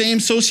are in the same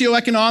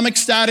socioeconomic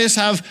status,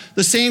 have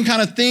the same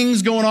kind of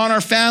things going on in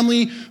our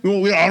family.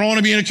 I don't want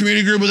to be in a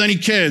community group with any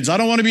kids. I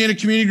don't want to be in a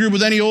community group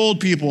with any old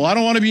people. I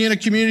don't want to be in a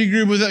community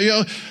group with,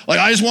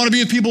 I just want to be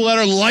with people that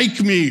are like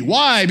me.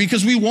 Why?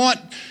 Because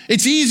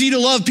it's easy to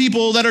love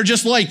people that are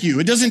just like you.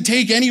 It doesn't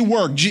take any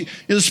work.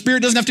 The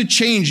Spirit doesn't have to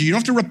change you. You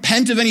don't have to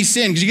repent of any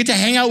sin because you get to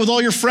hang out with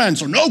all your friends.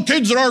 So no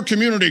kids at our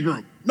community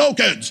group. No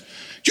kids.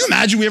 Do you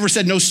imagine we ever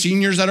said no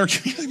seniors at our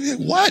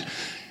community? What?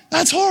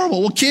 That's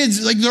horrible. Well,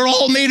 kids, they're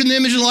all made in the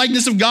image and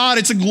likeness of God.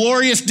 It's a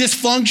glorious,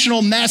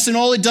 dysfunctional mess, and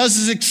all it does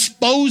is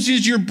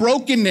exposes your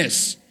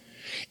brokenness.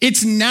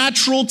 It's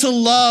natural to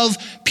love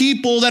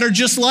people that are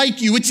just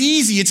like you. It's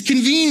easy. It's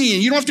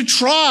convenient. You don't have to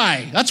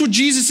try. That's what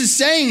Jesus is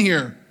saying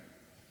here.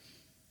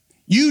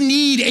 You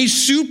need a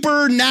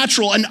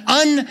supernatural, an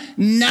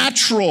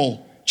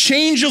unnatural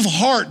change of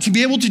heart to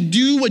be able to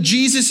do what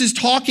Jesus is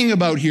talking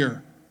about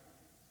here.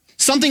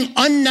 Something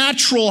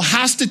unnatural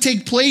has to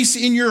take place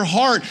in your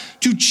heart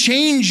to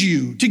change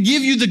you, to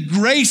give you the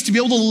grace to be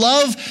able to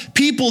love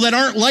people that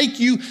aren't like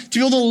you, to be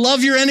able to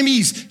love your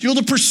enemies, to be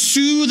able to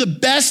pursue the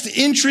best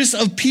interests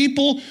of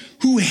people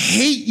who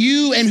hate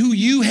you and who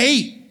you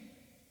hate.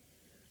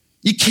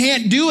 You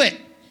can't do it.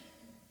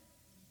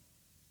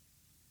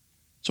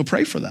 So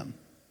pray for them.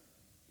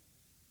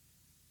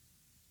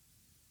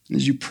 And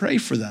as you pray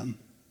for them,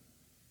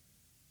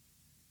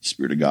 the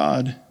Spirit of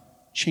God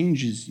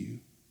changes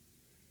you.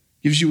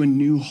 Gives you a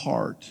new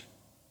heart.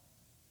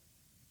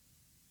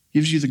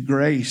 Gives you the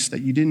grace that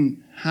you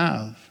didn't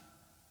have.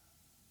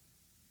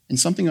 And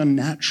something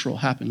unnatural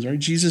happens, right?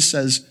 Jesus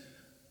says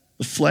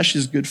the flesh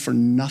is good for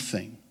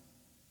nothing,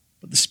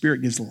 but the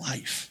Spirit gives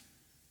life.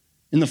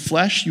 In the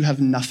flesh, you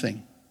have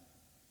nothing.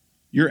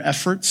 Your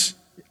efforts,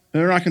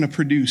 they're not going to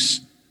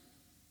produce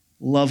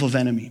love of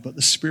enemy, but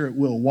the Spirit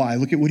will. Why?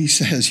 Look at what he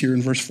says here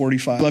in verse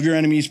 45. Love your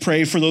enemies,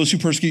 pray for those who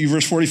persecute you.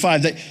 Verse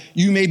 45, that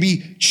you may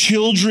be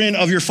children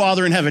of your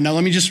Father in heaven. Now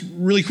let me just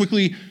really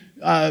quickly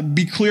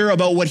be clear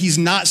about what he's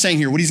not saying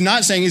here. What he's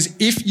not saying is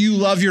if you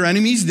love your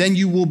enemies, then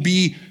you will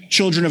be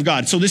children of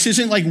God. So this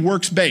isn't like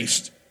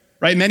works-based,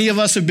 right? Many of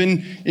us have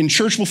been in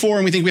church before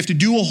and we think we have to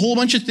do a whole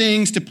bunch of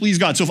things to please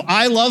God. So if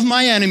I love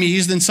my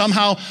enemies, then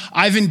somehow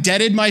I've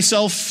indebted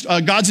myself,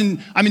 God's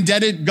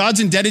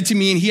indebted to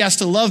me and he has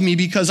to love me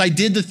because I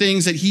did the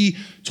things that he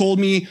told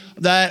me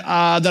that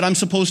I'm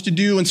supposed to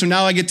do. And so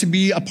now I get to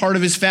be a part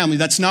of his family.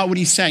 That's not what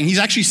he's saying. He's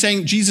actually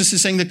saying, Jesus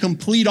is saying the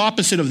complete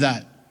opposite of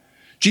that.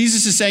 What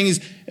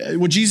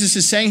Jesus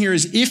is saying here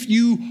is if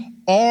you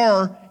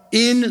are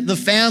in the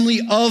family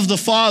of the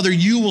Father,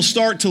 you will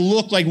start to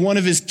look like one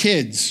of his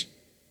kids.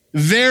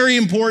 Very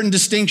important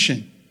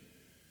distinction.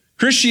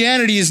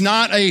 Christianity is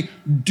not a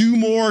do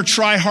more,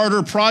 try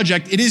harder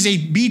project. It is a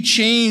be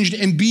changed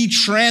and be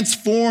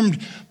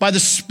transformed by the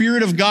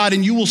Spirit of God,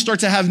 and you will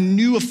start to have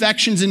new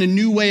affections and a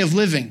new way of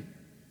living.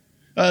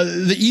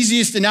 The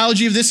easiest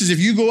analogy of this is if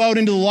you go out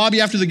into the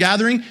lobby after the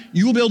gathering,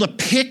 you will be able to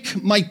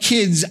pick my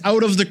kids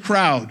out of the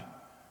crowd,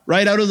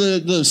 right? Out of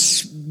the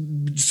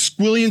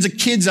squillions of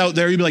kids out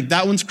there. You'll be like,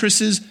 that one's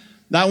Chris's,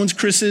 that one's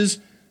Chris's,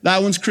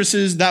 that one's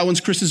Chris's, that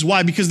one's Chris's.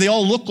 Why? Because they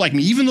all look like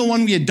me. Even the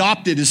one we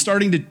adopted is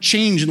starting to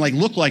change and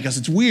look like us.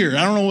 It's weird.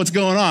 I don't know what's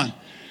going on.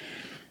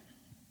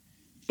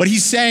 But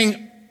he's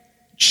saying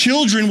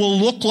children will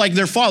look like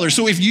their father.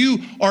 So if you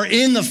are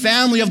in the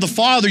family of the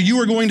Father,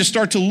 you are going to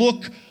start to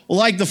look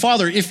like the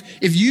Father. If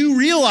you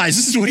realize,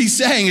 this is what he's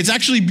saying, it's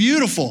actually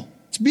beautiful.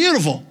 It's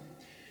beautiful.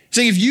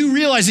 Saying if you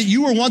realize that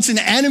you were once an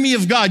enemy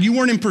of God, you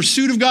weren't in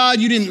pursuit of God,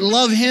 you didn't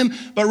love him,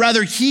 but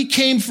rather he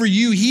came for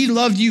you, he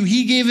loved you,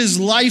 he gave his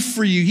life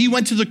for you, he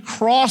went to the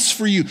cross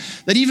for you,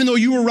 that even though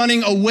you were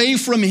running away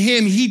from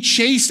him, he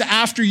chased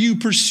after you,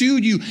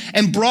 pursued you,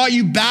 and brought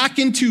you back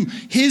into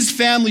his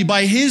family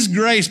by his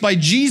grace, by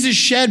Jesus'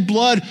 shed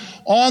blood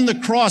on the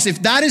cross.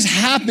 If that has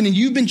happened and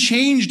you've been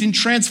changed and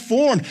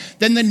transformed,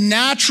 then the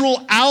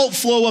natural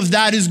outflow of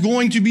that is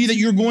going to be that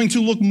you're going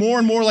to look more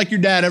and more like your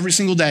dad every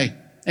single day.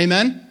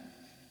 Amen?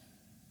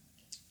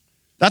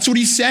 That's what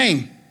he's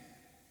saying.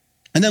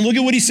 And then look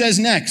at what he says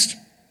next.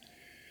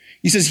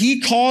 He says,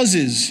 he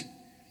causes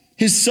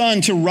his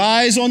sun to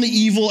rise on the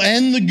evil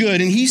and the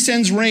good, and he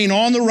sends rain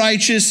on the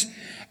righteous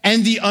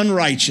and the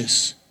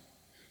unrighteous.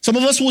 Some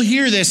of us will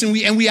hear this, and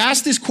we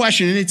ask this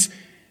question,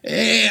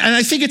 and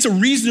I think it's a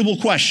reasonable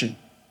question,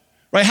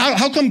 right?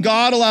 How come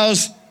God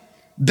allows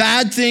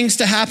bad things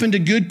to happen to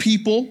good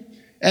people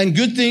and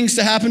good things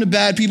to happen to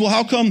bad people?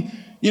 How come,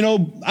 I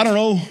don't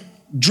know,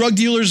 drug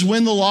dealers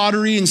win the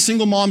lottery and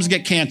single moms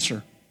get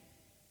cancer?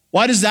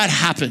 Why does that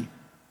happen?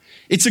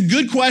 It's a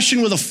good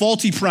question with a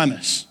faulty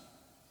premise.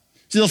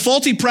 See, the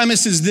faulty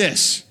premise is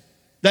this,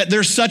 that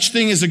there's such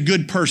thing as a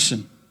good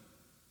person.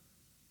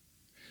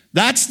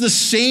 That's the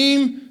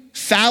same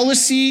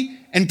fallacy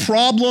and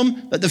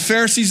problem that the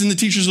Pharisees and the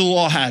teachers of the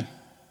law had.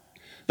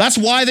 That's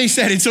why they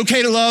said it's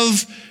okay to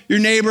love your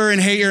neighbor and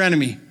hate your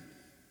enemy.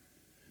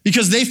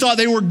 Because they thought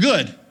they were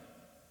good.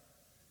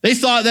 They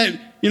thought that,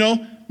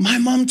 my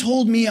mom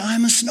told me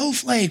I'm a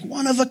snowflake,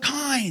 one of a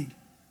kind.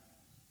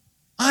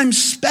 I'm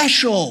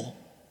special.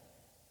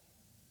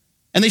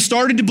 And they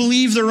started to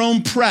believe their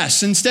own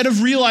press. Instead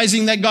of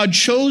realizing that God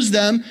chose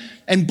them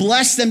and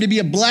blessed them to be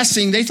a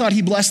blessing, they thought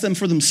he blessed them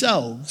for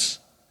themselves.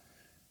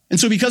 And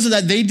so because of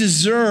that, they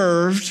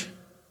deserved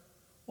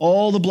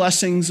all the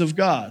blessings of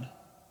God.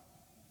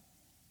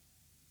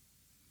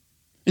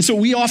 And so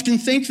we often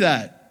think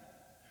that.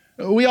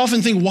 We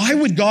often think, why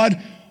would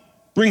God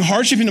bring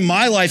hardship into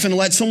my life and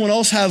let someone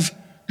else have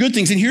good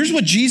things? And here's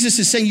what Jesus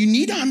is saying. You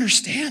need to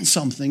understand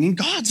something. In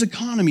God's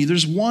economy,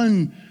 there's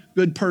one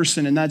good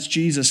person, and that's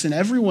Jesus, and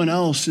everyone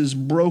else is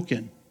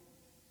broken.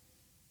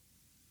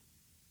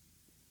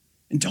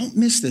 And don't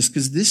miss this,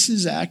 because this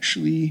is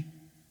actually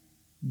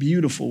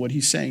beautiful, what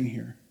he's saying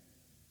here.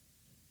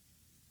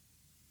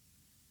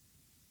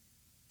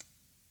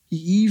 He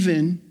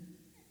even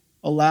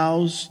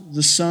allows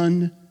the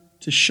sun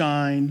to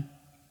shine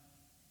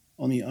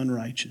on the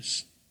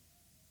unrighteous.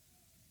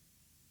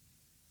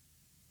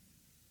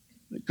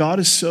 God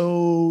is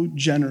so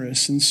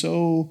generous and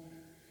so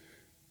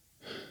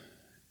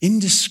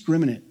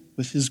indiscriminate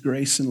with his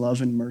grace and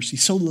love and mercy,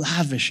 so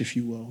lavish, if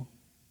you will,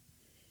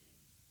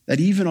 that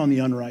even on the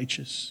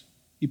unrighteous,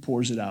 he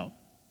pours it out.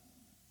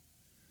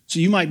 So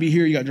you might be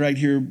here, you got dragged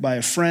here by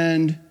a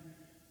friend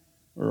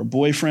or a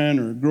boyfriend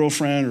or a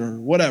girlfriend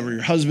or whatever,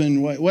 your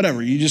husband,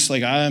 whatever. You just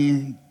like,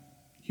 I'm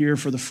here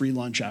for the free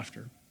lunch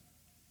after.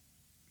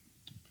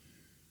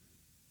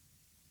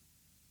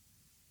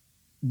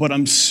 But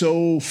I'm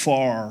so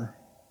far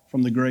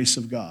from the grace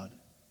of God.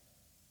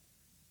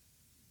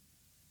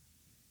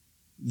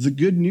 The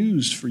good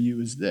news for you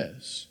is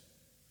this,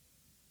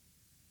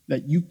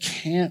 that you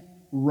can't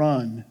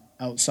run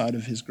outside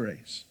of his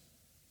grace.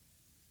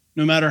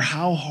 No matter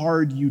how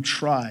hard you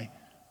try,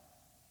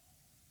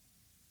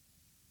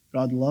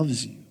 God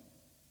loves you.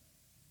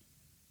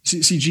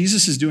 See,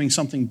 Jesus is doing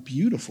something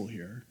beautiful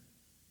here.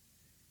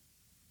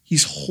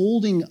 He's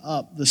holding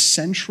up the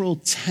central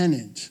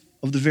tenet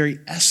of the very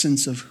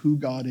essence of who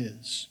God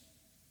is.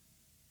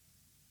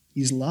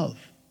 He's love.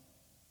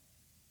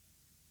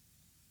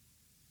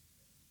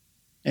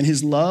 And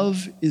his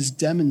love is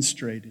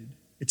demonstrated.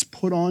 It's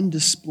put on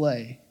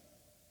display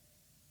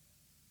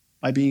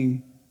by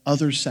being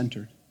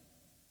other-centered.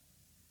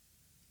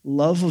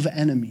 Love of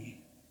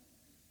enemy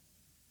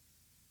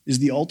is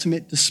the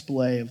ultimate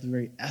display of the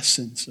very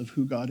essence of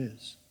who God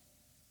is.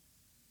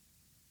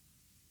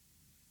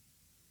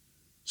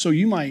 So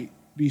you might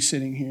be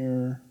sitting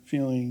here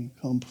feeling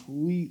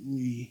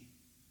completely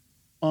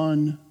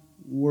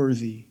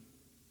unworthy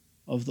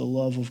of the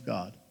love of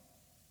God.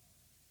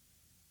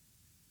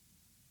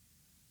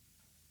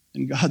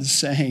 And God's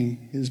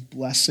saying his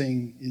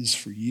blessing is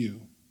for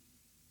you.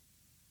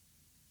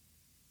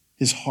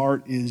 His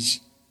heart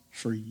is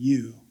for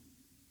you.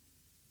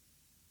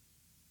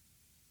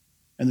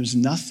 And there's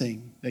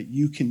nothing that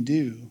you can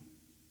do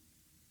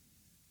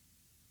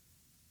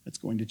that's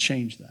going to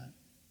change that.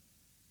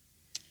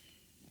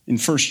 In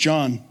 1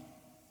 John,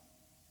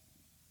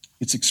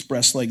 it's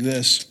expressed like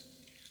this.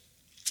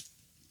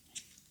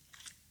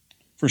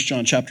 1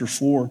 John chapter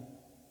 4,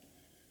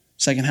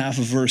 second half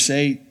of verse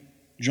 8,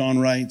 John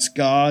writes,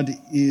 God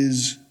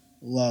is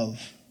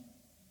love.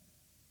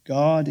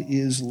 God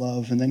is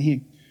love. And then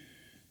he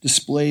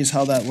displays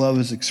how that love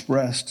is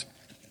expressed.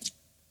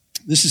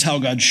 This is how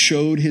God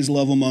showed his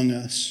love among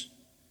us.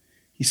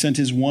 He sent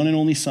his one and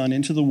only Son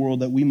into the world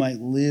that we might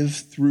live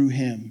through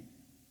him.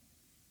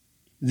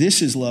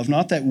 This is love,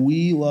 not that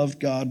we loved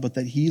God, but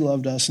that he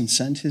loved us and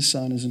sent his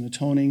Son as an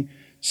atoning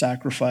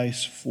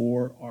sacrifice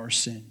for our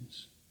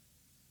sins.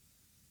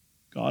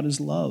 God is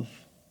love.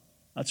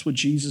 That's what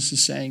Jesus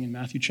is saying in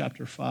Matthew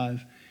chapter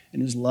 5.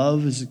 And his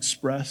love is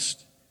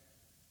expressed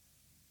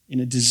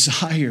in a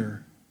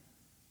desire,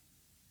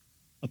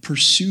 a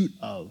pursuit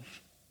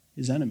of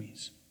his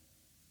enemies.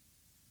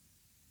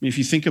 I mean, if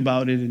you think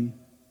about it in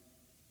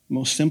the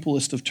most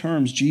simplest of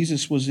terms,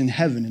 Jesus was in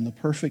heaven in the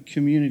perfect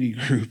community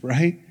group,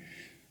 right?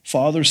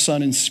 Father,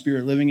 Son, and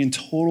Spirit living in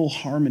total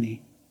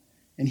harmony.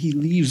 And he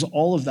leaves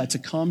all of that to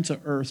come to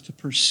earth to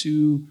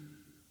pursue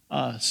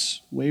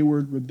us,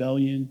 wayward,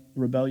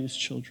 rebellious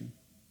children.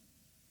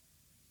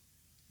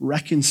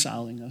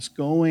 Reconciling us,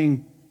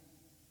 going,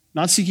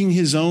 not seeking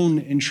his own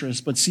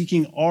interest, but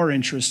seeking our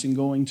interest in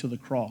going to the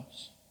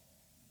cross.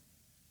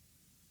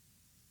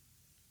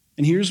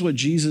 And here's what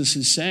Jesus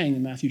is saying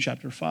in Matthew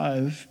chapter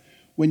 5.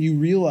 When you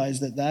realize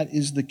that that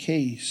is the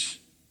case,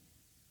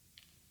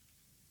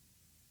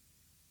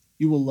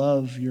 you will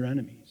love your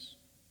enemies.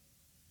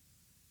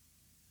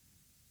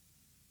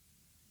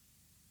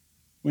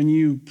 When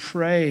you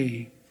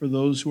pray for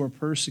those who are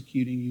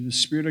persecuting you, the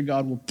Spirit of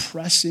God will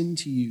press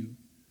into you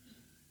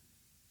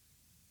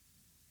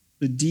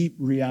the deep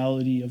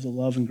reality of the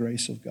love and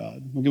grace of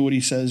God. Look at what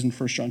he says in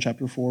 1 John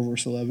chapter 4,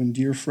 verse 11.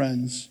 Dear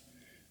friends,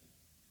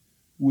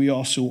 we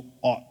also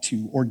ought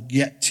to, or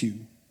get to,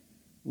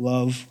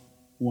 love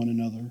one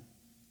another.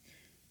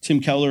 Tim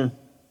Keller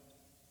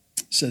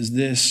says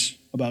this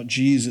about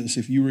Jesus.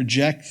 If you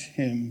reject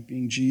him,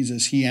 being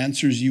Jesus, he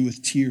answers you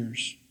with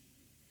tears.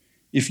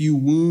 If you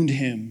wound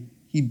him,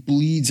 he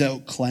bleeds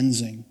out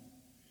cleansing.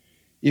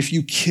 If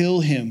you kill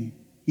him,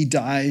 he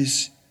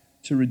dies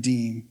to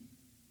redeem.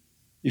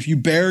 If you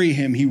bury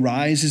him, he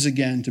rises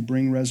again to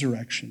bring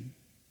resurrection.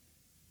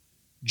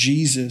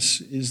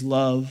 Jesus is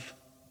love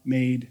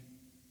made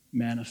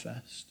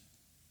manifest.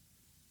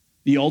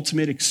 The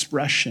ultimate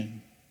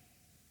expression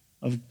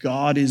of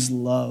God is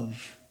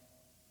love.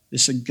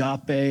 This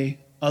agape,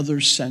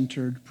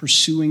 other-centered,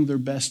 pursuing their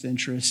best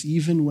interests,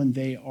 even when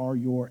they are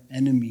your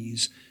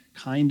enemies,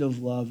 kind of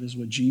love is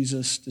what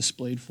Jesus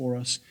displayed for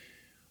us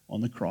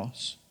on the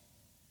cross.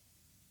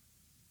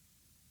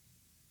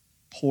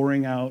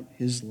 Pouring out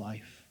his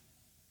life.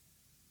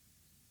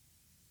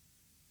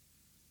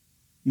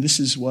 And this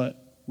is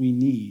what we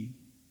need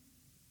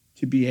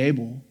to be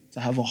able to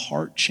have a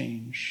heart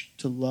change,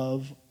 to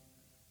love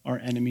our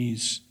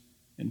enemies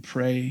and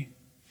pray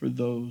for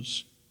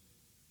those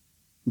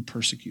who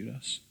persecute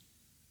us.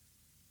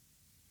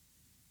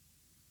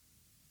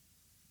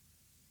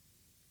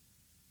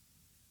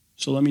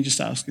 So let me just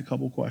ask a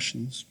couple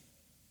questions.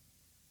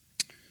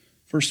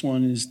 First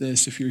one is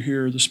this: if you're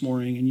here this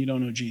morning and you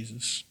don't know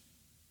Jesus,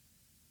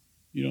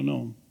 you don't know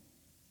him.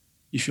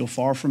 You feel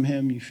far from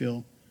him. You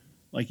feel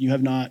like you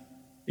have not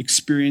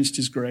experienced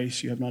his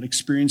grace. You have not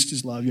experienced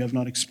his love. You have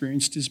not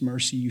experienced his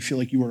mercy. You feel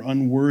like you are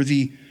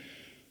unworthy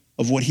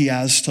of what he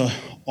has to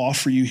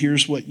offer you.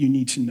 Here's what you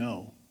need to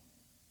know.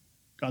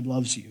 God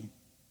loves you.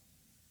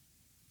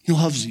 He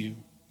loves you.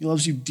 He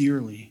loves you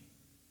dearly.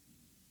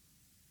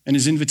 And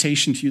his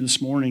invitation to you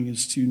this morning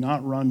is to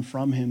not run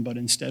from him, but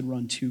instead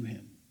run to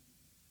him.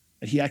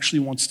 That he actually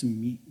wants to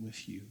meet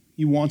with you.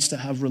 He wants to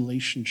have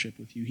relationship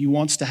with you. He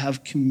wants to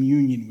have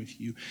communion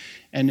with you.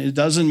 And it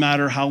doesn't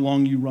matter how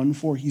long you run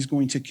for, he's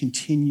going to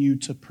continue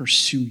to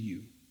pursue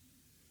you.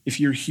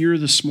 If you're here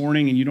this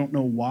morning and you don't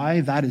know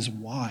why, that is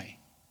why.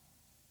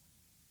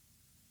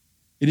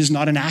 It is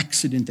not an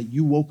accident that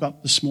you woke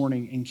up this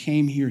morning and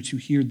came here to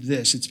hear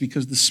this. It's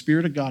because the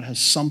Spirit of God has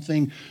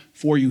something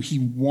for you. He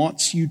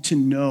wants you to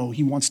know.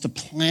 He wants to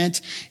plant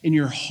in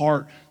your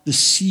heart the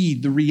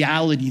seed, the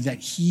reality that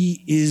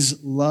he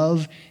is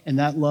love, and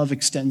that love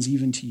extends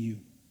even to you.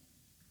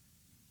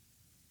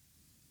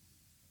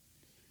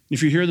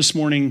 If you're here this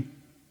morning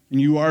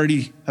and you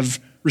already have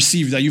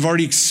received that, you've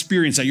already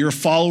experienced that, you're a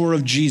follower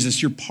of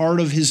Jesus, you're part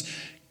of his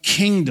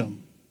kingdom,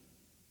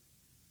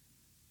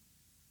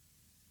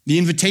 the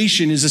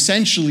invitation is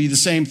essentially the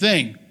same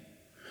thing.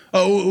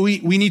 We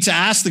need to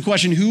ask the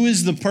question, who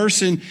is the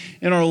person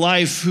in our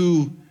life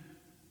who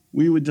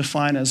we would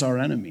define as our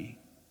enemy?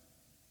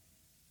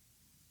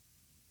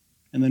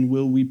 And then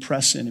will we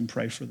press in and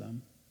pray for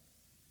them?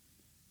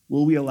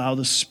 Will we allow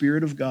the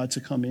Spirit of God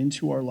to come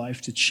into our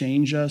life to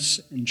change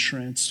us and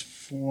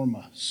transform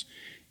us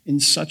in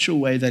such a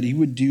way that he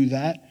would do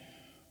that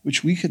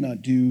which we could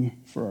not do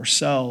for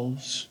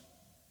ourselves?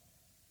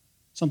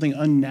 Something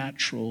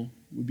unnatural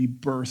would be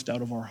birthed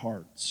out of our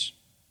hearts.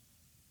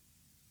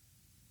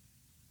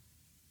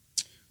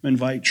 I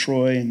invite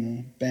Troy and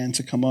the band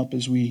to come up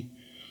as we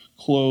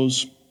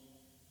close.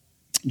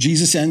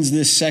 Jesus ends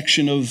this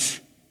section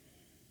of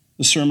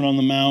the Sermon on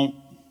the Mount,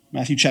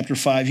 Matthew chapter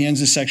 5. He ends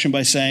this section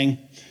by saying,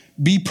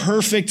 "Be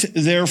perfect,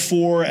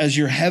 therefore, as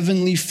your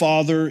heavenly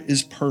Father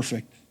is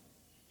perfect."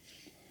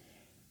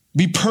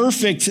 Be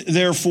perfect,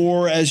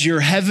 therefore, as your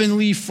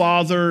heavenly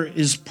Father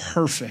is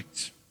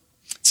perfect.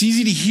 It's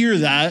easy to hear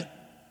that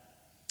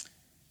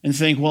and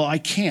think, well, I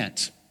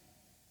can't.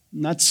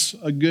 And that's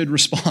a good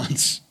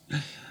response.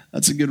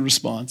 That's a good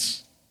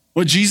response.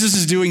 What Jesus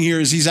is doing here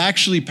is he's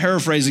actually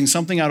paraphrasing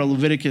something out of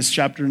Leviticus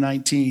chapter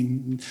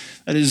 19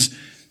 that is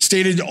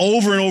stated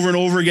over and over and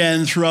over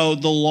again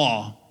throughout the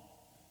law.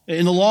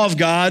 In the law of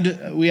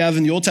God, we have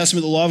in the Old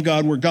Testament the law of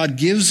God where God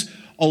gives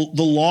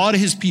the law to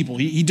his people.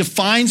 He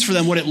defines for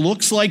them what it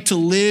looks like to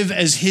live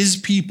as his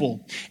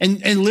people.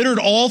 And littered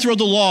all throughout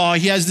the law,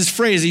 he has this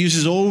phrase he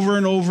uses over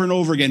and over and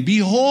over again. Be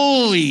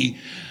holy,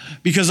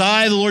 because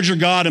I, the Lord your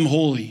God, am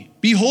holy.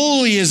 Be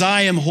holy as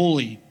I am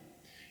holy.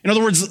 In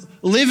other words,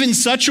 live in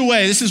such a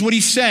way, this is what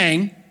he's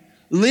saying,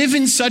 live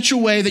in such a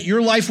way that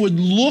your life would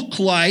look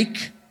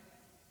like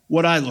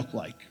what I look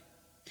like.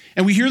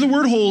 And we hear the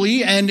word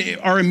holy, and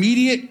our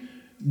immediate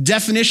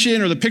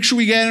definition or the picture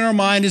we get in our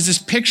mind is this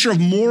picture of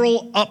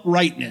moral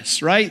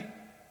uprightness, right?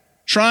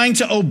 Trying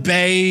to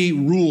obey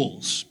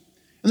rules.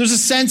 And there's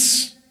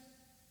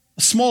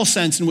a small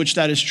sense in which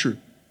that is true.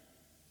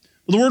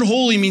 But the word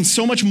holy means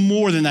so much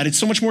more than that. It's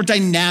so much more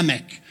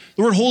dynamic.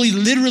 The word holy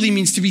literally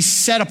means to be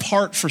set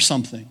apart for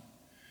something.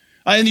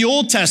 In the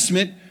Old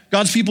Testament,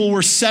 God's people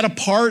were set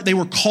apart. They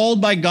were called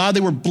by God.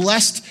 They were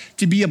blessed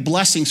to be a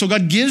blessing. So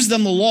God gives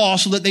them the law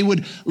so that they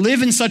would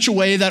live in such a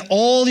way that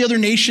all the other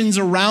nations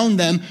around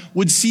them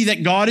would see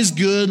that God is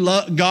good,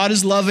 God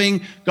is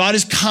loving, God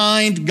is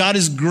kind, God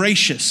is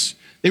gracious.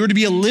 They were to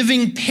be a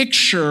living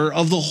picture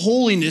of the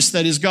holiness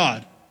that is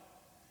God.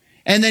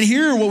 And then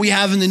here, what we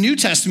have in the New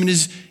Testament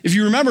is, if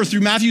you remember,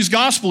 through Matthew's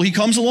gospel, he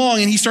comes along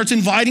and he starts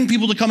inviting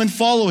people to come and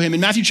follow him. In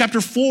Matthew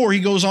chapter 4,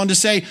 he goes on to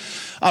say,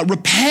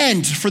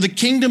 repent, for the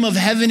kingdom of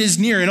heaven is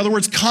near. In other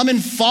words, come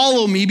and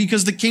follow me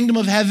because the kingdom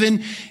of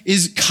heaven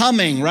is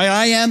coming,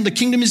 right? The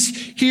kingdom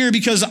is here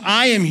because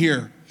I am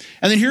here.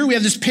 And then here we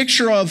have this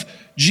picture of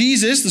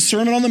Jesus, the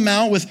Sermon on the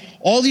Mount, with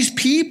all these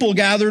people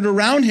gathered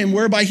around him,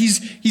 whereby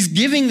he's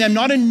giving them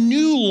not a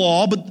new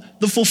law, but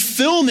the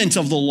fulfillment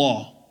of the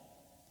law.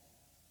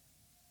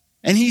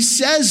 And he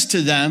says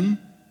to them,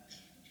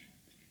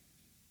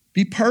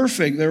 be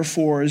perfect,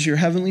 therefore, as your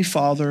heavenly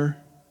Father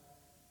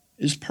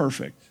is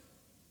perfect.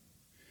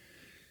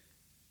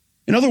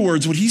 In other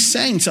words, what he's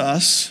saying to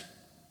us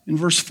in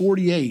verse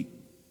 48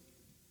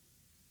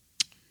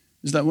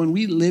 is that when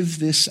we live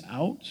this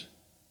out,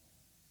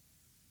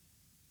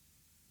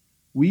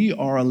 we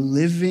are a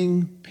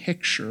living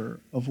picture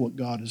of what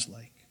God is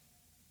like.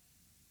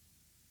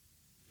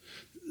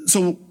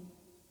 So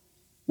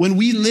when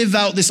we live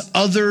out this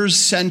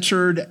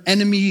others-centered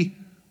enemy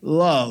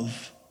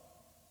love,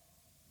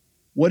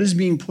 what is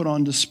being put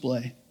on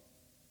display?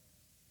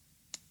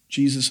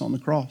 Jesus on the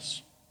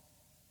cross.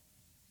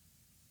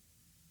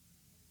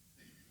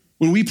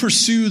 When we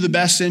pursue the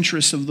best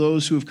interests of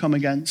those who have come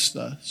against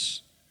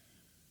us,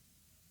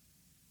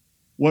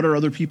 what are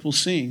other people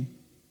seeing?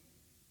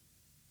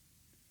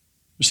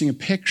 We're seeing a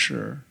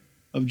picture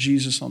of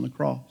Jesus on the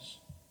cross.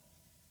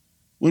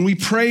 When we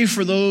pray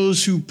for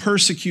those who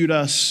persecute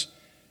us,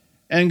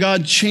 and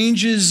God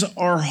changes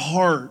our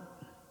heart,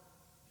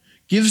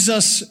 gives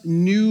us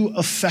new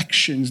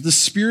affections, the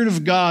Spirit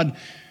of God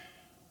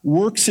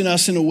works in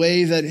us in a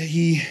way that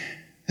he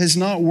has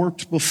not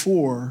worked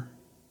before,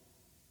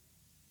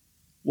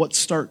 what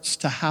starts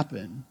to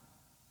happen?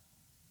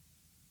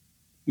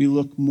 We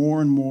look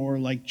more and more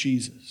like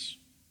Jesus.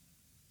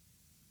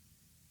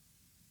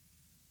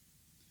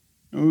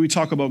 And when we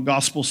talk about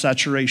gospel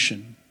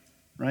saturation,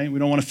 right? We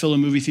don't want to fill a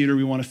movie theater,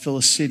 we want to fill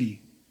a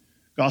city.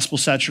 Gospel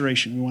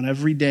saturation. We want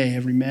every day,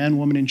 every man,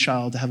 woman, and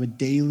child to have a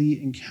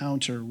daily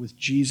encounter with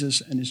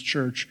Jesus and his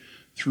church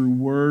through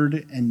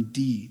word and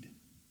deed.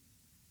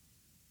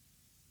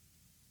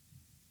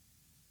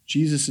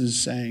 Jesus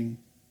is saying,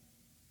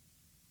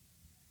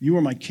 you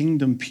are my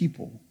kingdom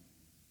people.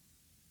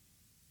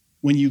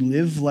 When you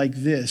live like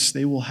this,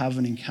 they will have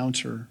an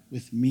encounter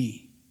with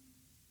me.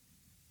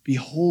 Be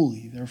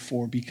holy,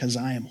 therefore, because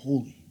I am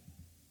holy.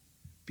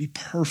 Be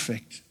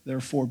perfect,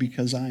 therefore,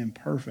 because I am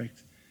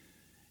perfect.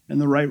 And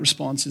the right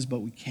response is,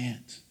 but we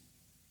can't.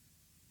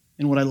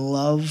 And what I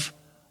love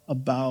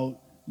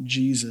about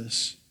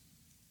Jesus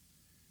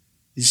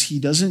is he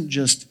doesn't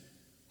just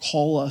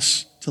call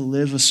us to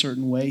live a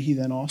certain way, he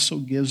then also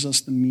gives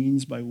us the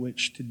means by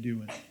which to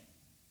do it.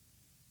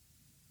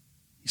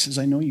 He says,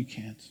 I know you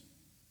can't.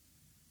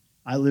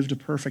 I lived a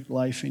perfect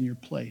life in your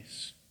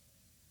place.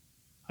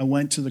 I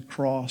went to the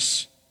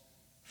cross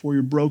for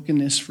your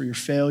brokenness, for your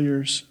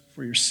failures,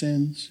 for your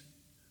sins.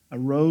 I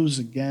rose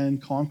again,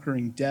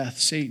 conquering death,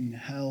 Satan,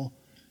 hell,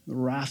 the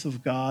wrath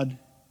of God,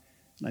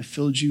 and I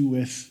filled you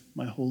with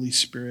my Holy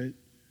Spirit,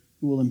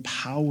 who will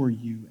empower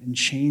you and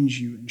change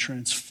you and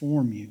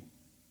transform you.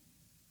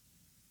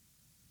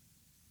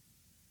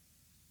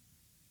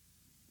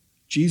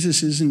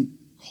 Jesus isn't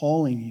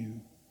calling you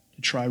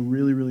to try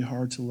really, really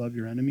hard to love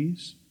your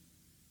enemies.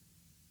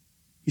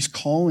 He's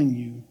calling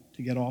you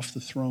to get off the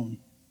throne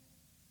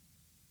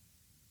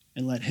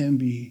and let him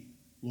be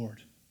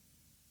Lord.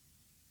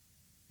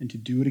 And to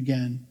do it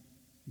again,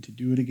 and to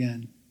do it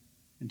again,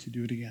 and to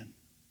do it again.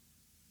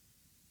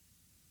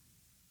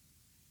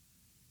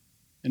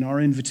 And our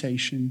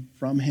invitation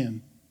from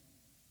him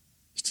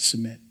is to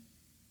submit.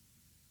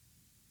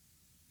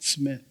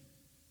 Submit.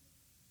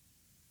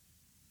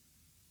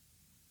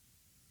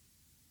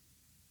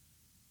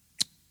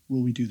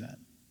 Will we do that?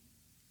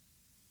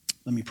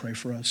 Let me pray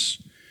for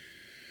us.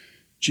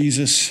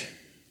 Jesus,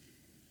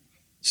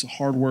 it's a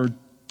hard word.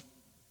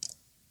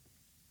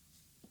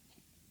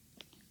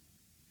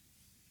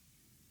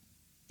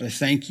 But I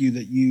thank you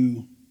that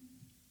you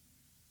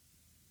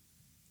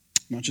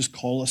not just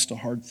call us to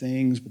hard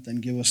things, but then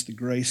give us the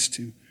grace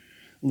to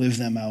live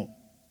them out.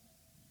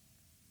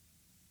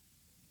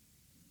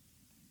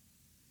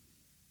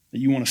 That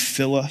you want to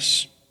fill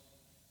us.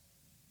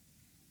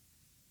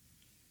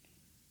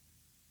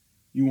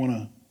 You want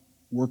to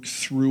work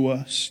through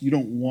us. You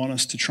don't want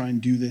us to try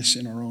and do this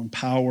in our own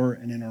power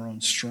and in our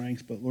own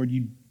strength, but Lord,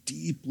 you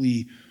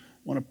deeply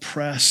want to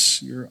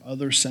press your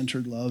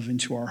other-centered love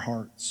into our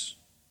hearts.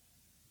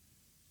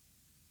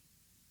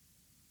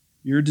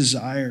 Your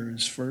desire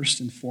is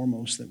first and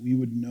foremost that we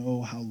would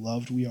know how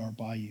loved we are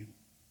by you.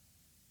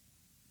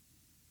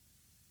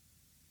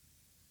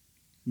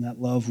 And that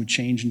love would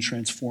change and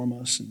transform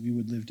us, and we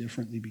would live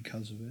differently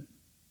because of it.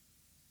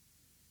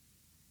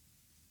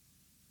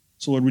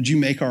 So, Lord, would you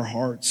make our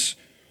hearts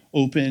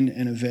open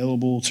and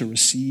available to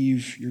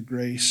receive your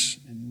grace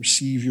and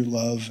receive your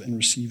love and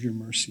receive your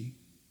mercy?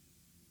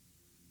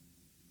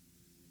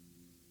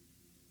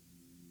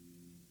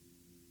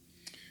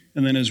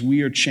 And then as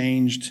we are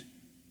changed,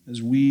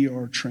 as we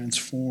are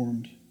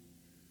transformed,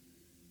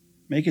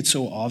 Make it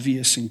so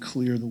obvious and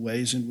clear the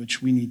ways in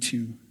which we need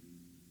to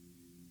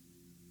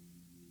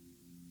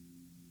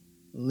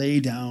lay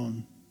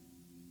down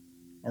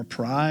our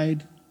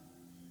pride,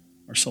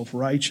 our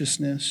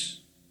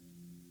self-righteousness,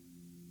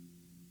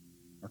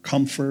 our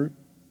comfort,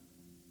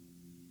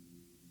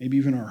 maybe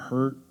even our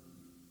hurt,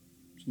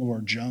 some of our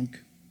junk.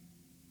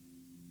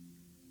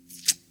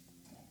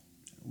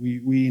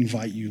 We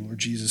invite you, Lord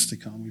Jesus, to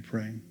come, we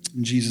pray.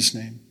 In Jesus'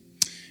 name,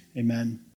 amen.